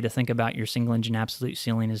 Another way to think about your single engine absolute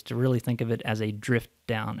ceiling is to really think of it as a drift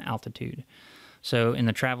down altitude. So in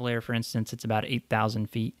the Travel Air, for instance, it's about 8,000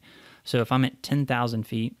 feet. So if I'm at 10,000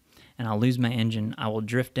 feet and I'll lose my engine, I will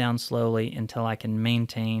drift down slowly until I can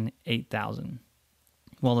maintain 8,000.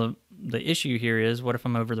 Well, the issue here is, what if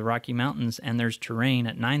I'm over the Rocky Mountains and there's terrain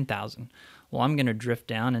at 9,000? Well, I'm going to drift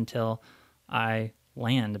down until I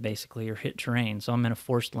land, basically, or hit terrain. So I'm in a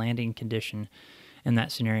forced landing condition in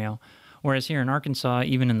that scenario. Whereas here in Arkansas,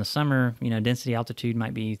 even in the summer, density altitude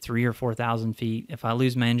might be 3,000 or 4,000 feet. If I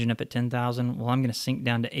lose my engine up at 10,000, well, I'm going to sink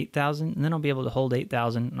down to 8,000, and then I'll be able to hold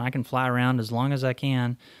 8,000, and I can fly around as long as I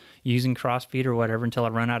can using crossfeed or whatever until I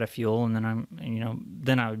run out of fuel, and then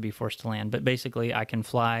then I would be forced to land. But basically, I can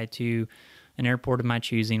fly to an airport of my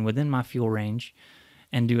choosing within my fuel range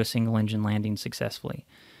and do a single engine landing successfully.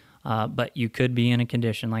 But you could be in a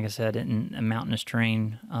condition, like I said, in a mountainous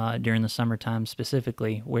terrain during the summertime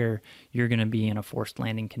specifically, where you're going to be in a forced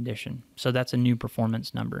landing condition. So that's a new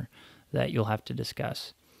performance number that you'll have to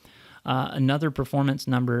discuss. Another performance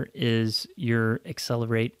number is your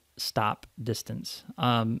accelerate stop distance.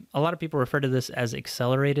 A lot of people refer to this as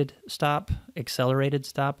accelerated stop.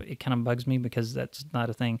 It kind of bugs me because that's not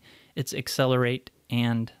a thing. It's accelerate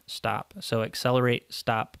and stop. So accelerate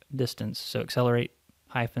stop distance. So accelerate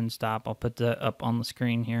hyphen stop. I'll put that up on the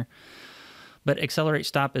screen here. But accelerate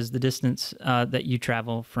stop is the distance that you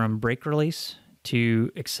travel from brake release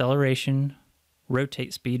to acceleration,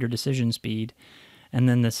 rotate speed or decision speed, and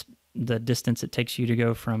then the distance it takes you to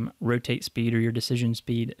go from rotate speed or your decision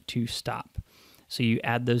speed to stop. So you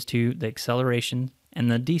add those two, the acceleration and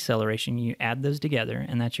the deceleration, you add those together,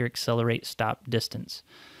 and that's your accelerate stop distance.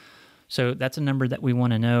 So that's a number that we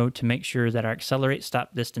want to know to make sure that our accelerate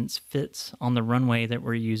stop distance fits on the runway that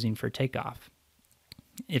we're using for takeoff.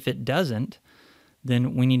 If it doesn't,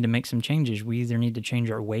 then we need to make some changes. We either need to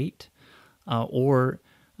change our weight or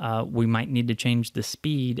we might need to change the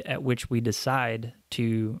speed at which we decide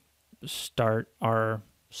to start our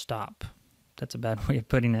stop. That's a bad way of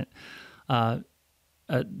putting it.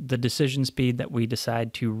 The decision speed that we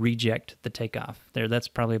decide to reject the takeoff. That's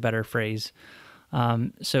probably a better phrase.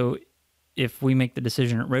 So if we make the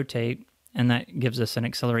decision to rotate, and that gives us an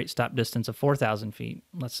accelerate stop distance of 4,000 feet,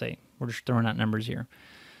 let's say, we're just throwing out numbers here,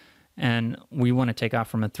 and we want to take off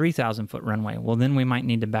from a 3,000 foot runway, well, then we might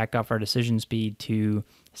need to back off our decision speed to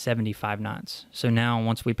 75 knots. So now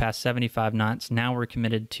once we pass 75 knots, now we're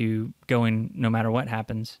committed to going no matter what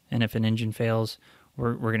happens. And if an engine fails,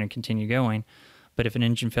 we're going to continue going. But if an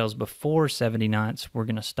engine fails before 70 knots, we're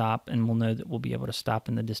going to stop, and we'll know that we'll be able to stop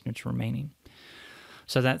in the distance remaining.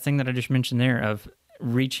 So that thing that I just mentioned there of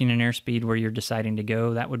reaching an airspeed where you're deciding to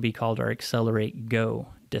go, that would be called our accelerate go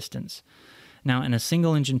distance. Now, in a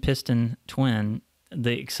single engine piston twin,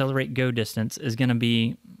 the accelerate go distance is going to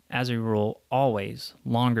be, as a rule, always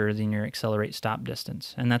longer than your accelerate stop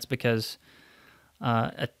distance. And that's because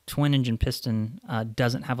a twin engine piston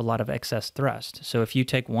doesn't have a lot of excess thrust. So if you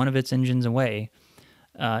take one of its engines away,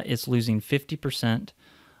 it's losing 50%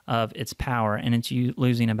 of its power, and it's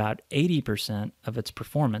losing about 80% of its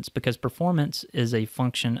performance, because performance is a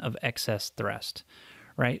function of excess thrust,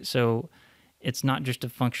 right? So it's not just a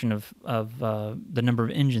function of the number of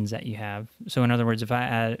engines that you have. So in other words, if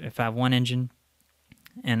I have one engine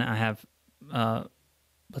and I have,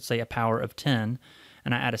 let's say, a power of 10,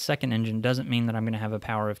 and I add a second engine, doesn't mean that I'm going to have a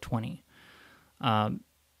power of 20,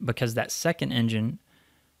 because that second engine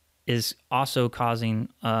is also causing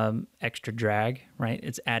extra drag, right?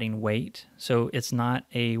 It's adding weight. So it's not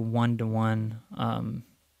a one-to-one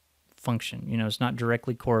function. You know, it's not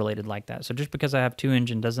directly correlated like that. So just because I have two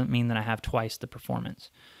engines doesn't mean that I have twice the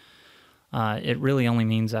performance. It really only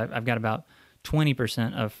means I've got about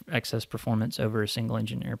 20% of excess performance over a single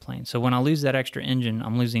engine airplane. So when I lose that extra engine,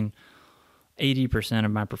 I'm losing 80%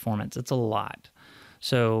 of my performance. It's a lot.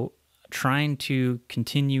 So trying to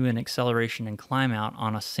continue an acceleration and climb out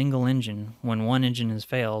on a single engine when one engine has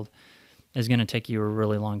failed is going to take you a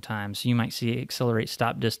really long time. So you might see accelerate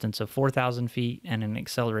stop distance of 4,000 feet and an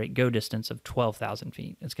accelerate go distance of 12,000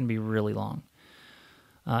 feet. It's going to be really long.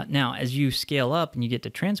 Now, as you scale up and you get to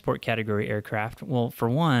transport category aircraft, well, for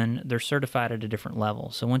one, they're certified at a different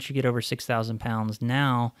level. So once you get over 6,000 pounds,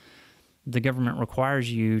 now the government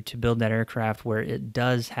requires you to build that aircraft where it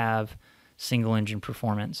does have single engine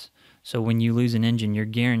performance. So when you lose an engine, you're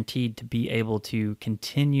guaranteed to be able to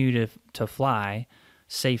continue to fly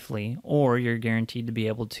safely, or you're guaranteed to be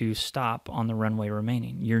able to stop on the runway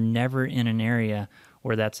remaining. You're never in an area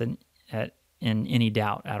where that's in any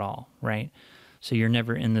doubt at all, right? So you're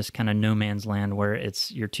never in this kind of no man's land where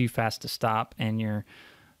you're too fast to stop and you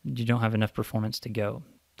don't have enough performance to go.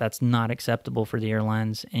 That's not acceptable for the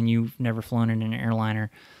airlines, and you've never flown in an airliner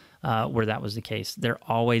where that was the case. They're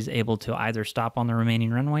always able to either stop on the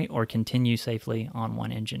remaining runway or continue safely on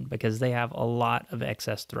one engine because they have a lot of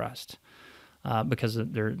excess thrust because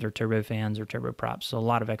of their turbofans or turboprops. So a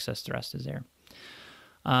lot of excess thrust is there.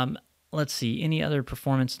 Let's see, any other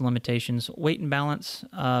performance limitations? Weight and balance,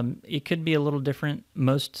 it could be a little different.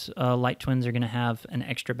 Most light twins are going to have an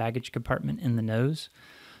extra baggage compartment in the nose.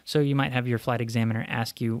 So you might have your flight examiner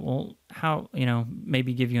ask you, well, how,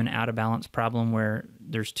 maybe give you an out of balance problem where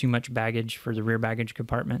there's too much baggage for the rear baggage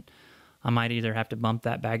compartment. I might either have to bump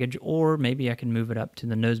that baggage, or maybe I can move it up to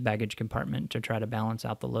the nose baggage compartment to try to balance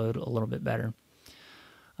out the load a little bit better.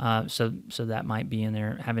 So that might be in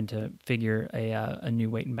there, having to figure a new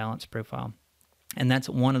weight and balance profile. And that's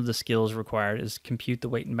one of the skills required, is compute the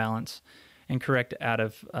weight and balance and correct out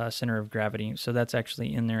of center of gravity. So that's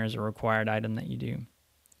actually in there as a required item that you do.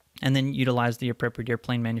 And then utilize the appropriate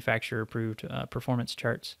airplane manufacturer approved performance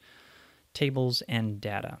charts, tables, and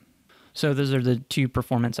data. So those are the two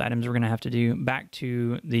performance items we're going to have to do. Back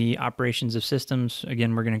to the operations of systems.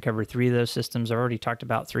 Again, we're going to cover 3 of those systems. I've already talked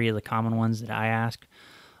about 3 of the common ones that I ask.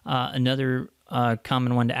 Another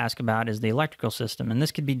common one to ask about is the electrical system, and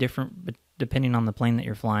this could be different depending on the plane that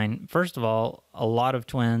you're flying. First of all, a lot of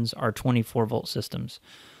twins are 24-volt systems,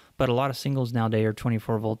 but a lot of singles nowadays are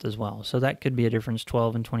 24-volt as well. So that could be a difference,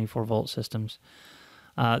 12 and 24-volt systems.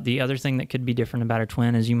 The other thing that could be different about a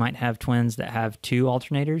twin is you might have twins that have 2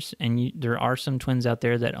 alternators, and there are some twins out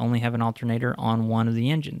there that only have an alternator on one of the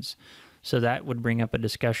engines. So that would bring up a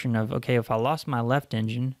discussion of, okay, if I lost my left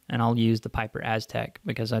engine, and I'll use the Piper Aztec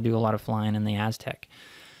because I do a lot of flying in the Aztec.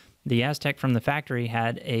 The Aztec from the factory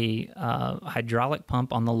had a hydraulic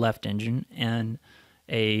pump on the left engine and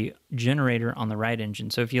a generator on the right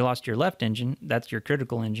engine. So if you lost your left engine, that's your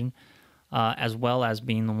critical engine, as well as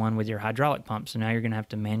being the one with your hydraulic pump. So now you're going to have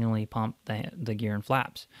to manually pump the gear and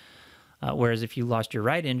flaps. Whereas if you lost your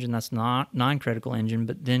right engine, that's not non-critical engine,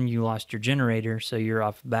 but then you lost your generator, so you're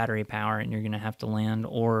off battery power, and you're going to have to land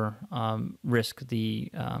or risk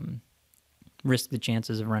the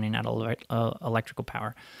chances of running out of electrical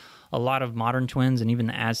power. A lot of modern twins and even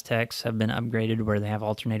the Aztecs have been upgraded where they have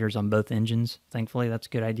alternators on both engines. Thankfully, that's a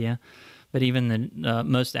good idea. But even the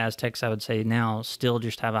most Aztecs, I would say now, still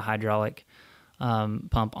just have a hydraulic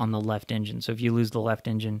pump on the left engine. So if you lose the left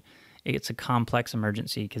engine, it's a complex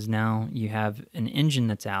emergency because now you have an engine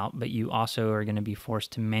that's out, but you also are going to be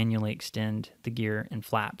forced to manually extend the gear and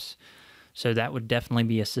flaps. So that would definitely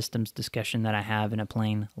be a systems discussion that I have in a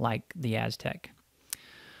plane like the Aztec.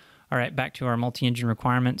 All right, back to our multi-engine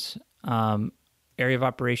requirements. Area of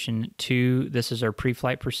operation 2, this is our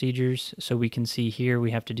pre-flight procedures. So we can see here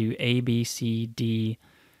we have to do A, B, C, D,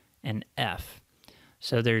 and F.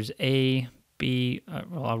 So there's A, B,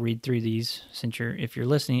 well, I'll read through these if you're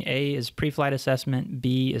listening. A is pre-flight assessment,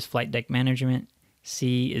 B is flight deck management,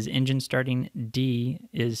 C is engine starting, D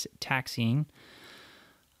is taxiing,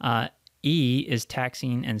 E is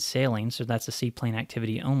taxiing and sailing, so that's a seaplane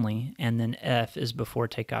activity only, and then F is before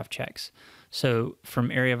takeoff checks. So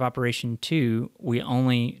from area of operation 2, we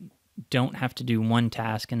only don't have to do one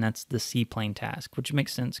task, and that's the seaplane task, which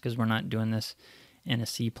makes sense because we're not doing this in a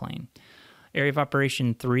seaplane. Area of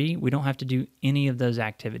operation 3, we don't have to do any of those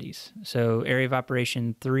activities. So area of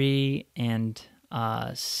operation 3 and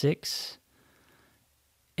 6,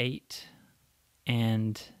 8,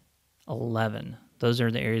 and 11. Those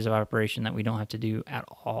are the areas of operation that we don't have to do at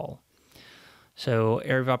all. So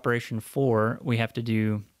area of operation 4, we have to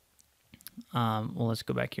do, well, let's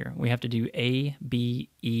go back here. We have to do A, B,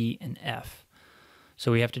 E, and F.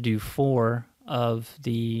 So we have to do 4 of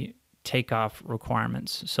the takeoff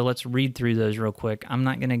requirements. So let's read through those real quick. I'm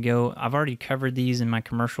not going to go, I've already covered these in my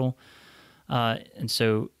commercial. And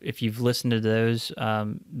so if you've listened to those,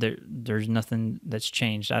 there's nothing that's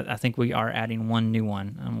changed. I think we are adding one new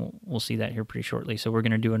one, and we'll see that here pretty shortly. So we're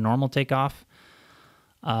going to do a normal takeoff,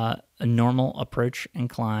 a normal approach and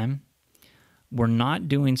climb. We're not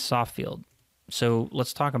doing soft field. So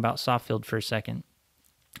let's talk about soft field for a second.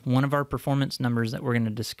 One of our performance numbers that we're going to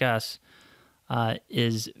discuss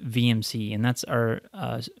is VMC, and that's our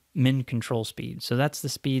min control speed. So that's the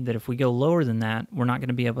speed that if we go lower than that, we're not going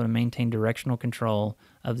to be able to maintain directional control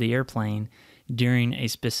of the airplane during a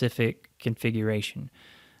specific configuration.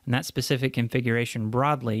 And that specific configuration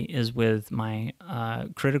broadly is with my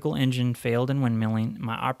critical engine failed and windmilling,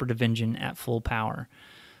 my operative engine at full power.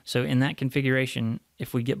 So in that configuration,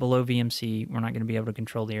 if we get below VMC, we're not going to be able to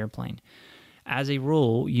control the airplane. As a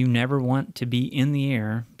rule, you never want to be in the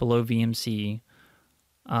air below VMC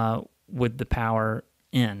with the power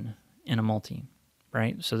in a multi,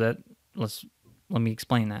 right? So that let me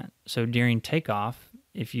explain that. So during takeoff,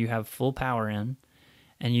 if you have full power in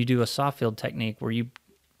and you do a soft field technique where you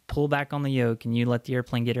pull back on the yoke and you let the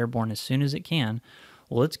airplane get airborne as soon as it can,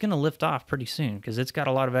 well, it's going to lift off pretty soon because it's got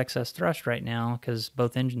a lot of excess thrust right now because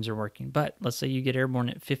both engines are working. But let's say you get airborne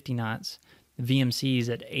at 50 knots, the VMC is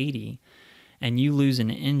at 80, and you lose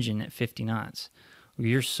an engine at 50 knots.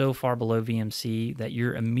 You're so far below VMC that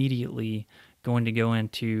you're immediately going to go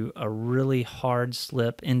into a really hard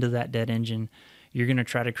slip into that dead engine. You're going to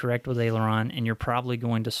try to correct with aileron, and you're probably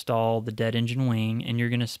going to stall the dead engine wing, and you're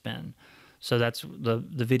going to spin. So that's the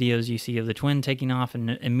videos you see of the twin taking off and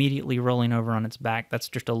immediately rolling over on its back. That's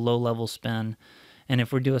just a low-level spin. And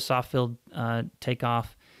if we do a soft field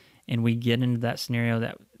takeoff and we get into that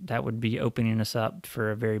scenario, that would be opening us up for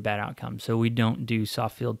a very bad outcome. So we don't do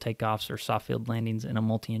soft field takeoffs or soft field landings in a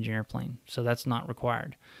multi-engine airplane. So that's not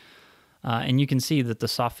required. And you can see that the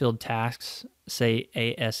soft field tasks say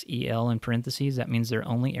ASEL in parentheses. That means they're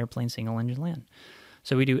only airplane single engine land.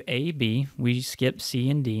 So we do A, B, we skip C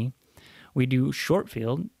and D. We do short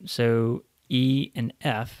field, so E and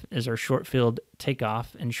F is our short field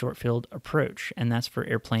takeoff and short field approach, and that's for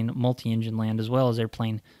airplane multi-engine land as well as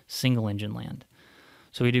airplane single-engine land.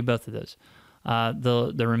 So we do both of those.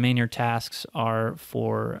 The remainder tasks are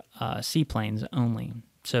for seaplanes only.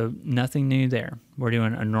 So nothing new there. We're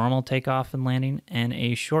doing a normal takeoff and landing and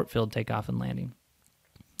a short field takeoff and landing.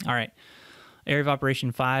 All right. Area of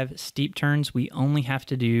Operation 5, steep turns. We only have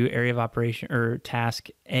to do area of operation or task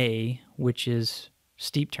A, which is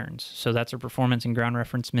steep turns. So that's our performance and ground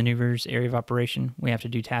reference maneuvers area of operation. We have to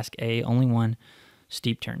do task A, only one,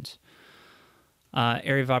 steep turns.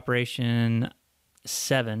 Area of Operation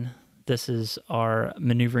 7, this is our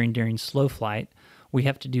maneuvering during slow flight. We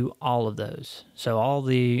have to do all of those. So all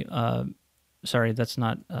the,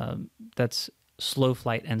 that's slow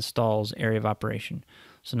flight and stalls area of operation.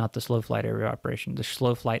 So not the slow flight area of operation, the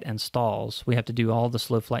slow flight and stalls. We have to do all the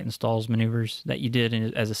slow flight and stalls maneuvers that you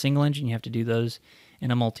did as a single engine. You have to do those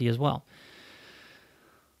in a multi as well.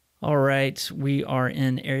 All right, we are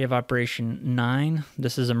in area of operation 9.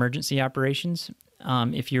 This is emergency operations.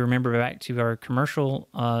 If you remember back to our commercial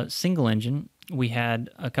single engine, we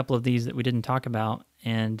had a couple of these that we didn't talk about,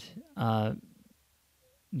 and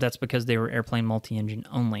that's because they were airplane multi-engine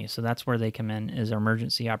only. So that's where they come in, is our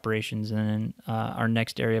emergency operations. And then our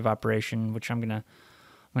next area of operation, which I'm gonna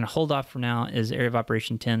hold off for now, is area of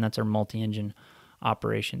operation 10. That's our multi-engine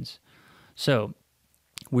operations. So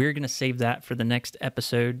we're gonna save that for the next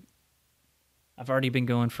episode. I've already been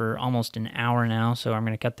going for almost an hour now, so I'm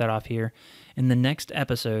going to cut that off here. In the next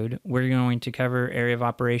episode, we're going to cover area of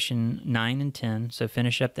operation 9 and 10, so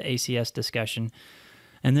finish up the ACS discussion.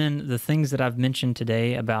 And then the things that I've mentioned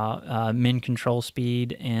today about min control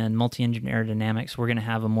speed and multi-engine aerodynamics, we're going to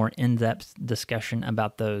have a more in-depth discussion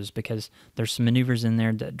about those because there's some maneuvers in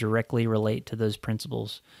there that directly relate to those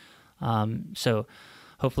principles. So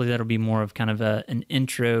hopefully that'll be more of kind of an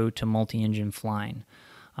intro to multi-engine flying.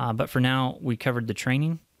 But for now, we covered the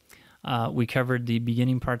training. We covered the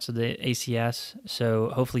beginning parts of the ACS, so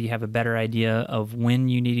hopefully you have a better idea of when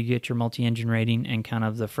you need to get your multi-engine rating and kind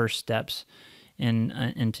of the first steps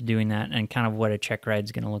into doing that and kind of what a check ride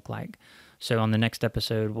is going to look like. So on the next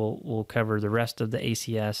episode, we'll cover the rest of the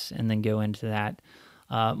ACS and then go into that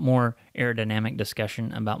more aerodynamic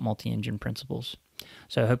discussion about multi-engine principles.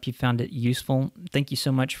 So I hope you found it useful. Thank you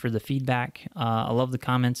so much for the feedback. I love the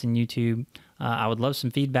comments in YouTube. I would love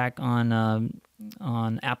some feedback on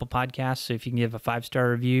Apple Podcasts. So if you can give a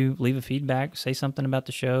 5-star review, leave a feedback, say something about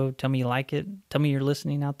the show, tell me you like it, tell me you're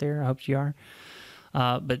listening out there. I hope you are.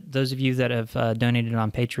 But those of you that have donated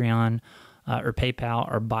on Patreon or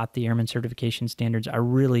PayPal or bought the Airman Certification Standards, I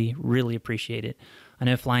really, really appreciate it. I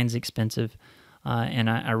know flying's expensive, and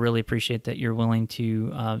I really appreciate that you're willing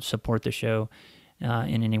to support the show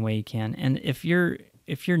in any way you can. And if you're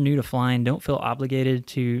new to flying, don't feel obligated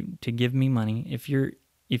to give me money. If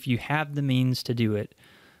you have the means to do it,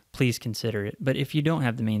 please consider it. But if you don't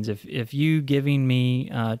have the means, if you giving me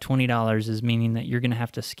 $20 is meaning that you're going to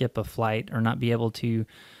have to skip a flight or not be able to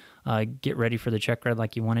get ready for the check ride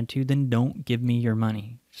like you wanted to, then don't give me your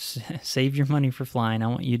money. Save your money for flying. I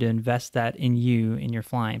want you to invest that in you, in your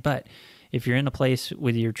flying. But if you're in a place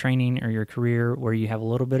with your training or your career where you have a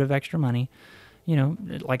little bit of extra money, you know,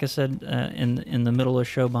 like I said in the middle of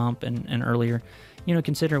show bump and earlier, you know,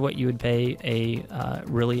 consider what you would pay a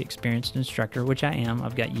really experienced instructor, which I am.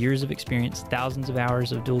 I've got years of experience, thousands of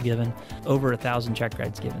hours of dual given, over 1,000 check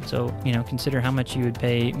rides given. So, you know, consider how much you would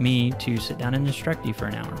pay me to sit down and instruct you for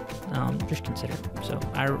an hour. Just consider it. So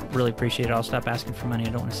I really appreciate it. I'll stop asking for money. I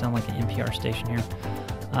don't want to sound like an NPR station here.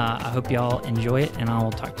 I hope y'all enjoy it, and I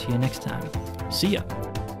will talk to you next time. See ya.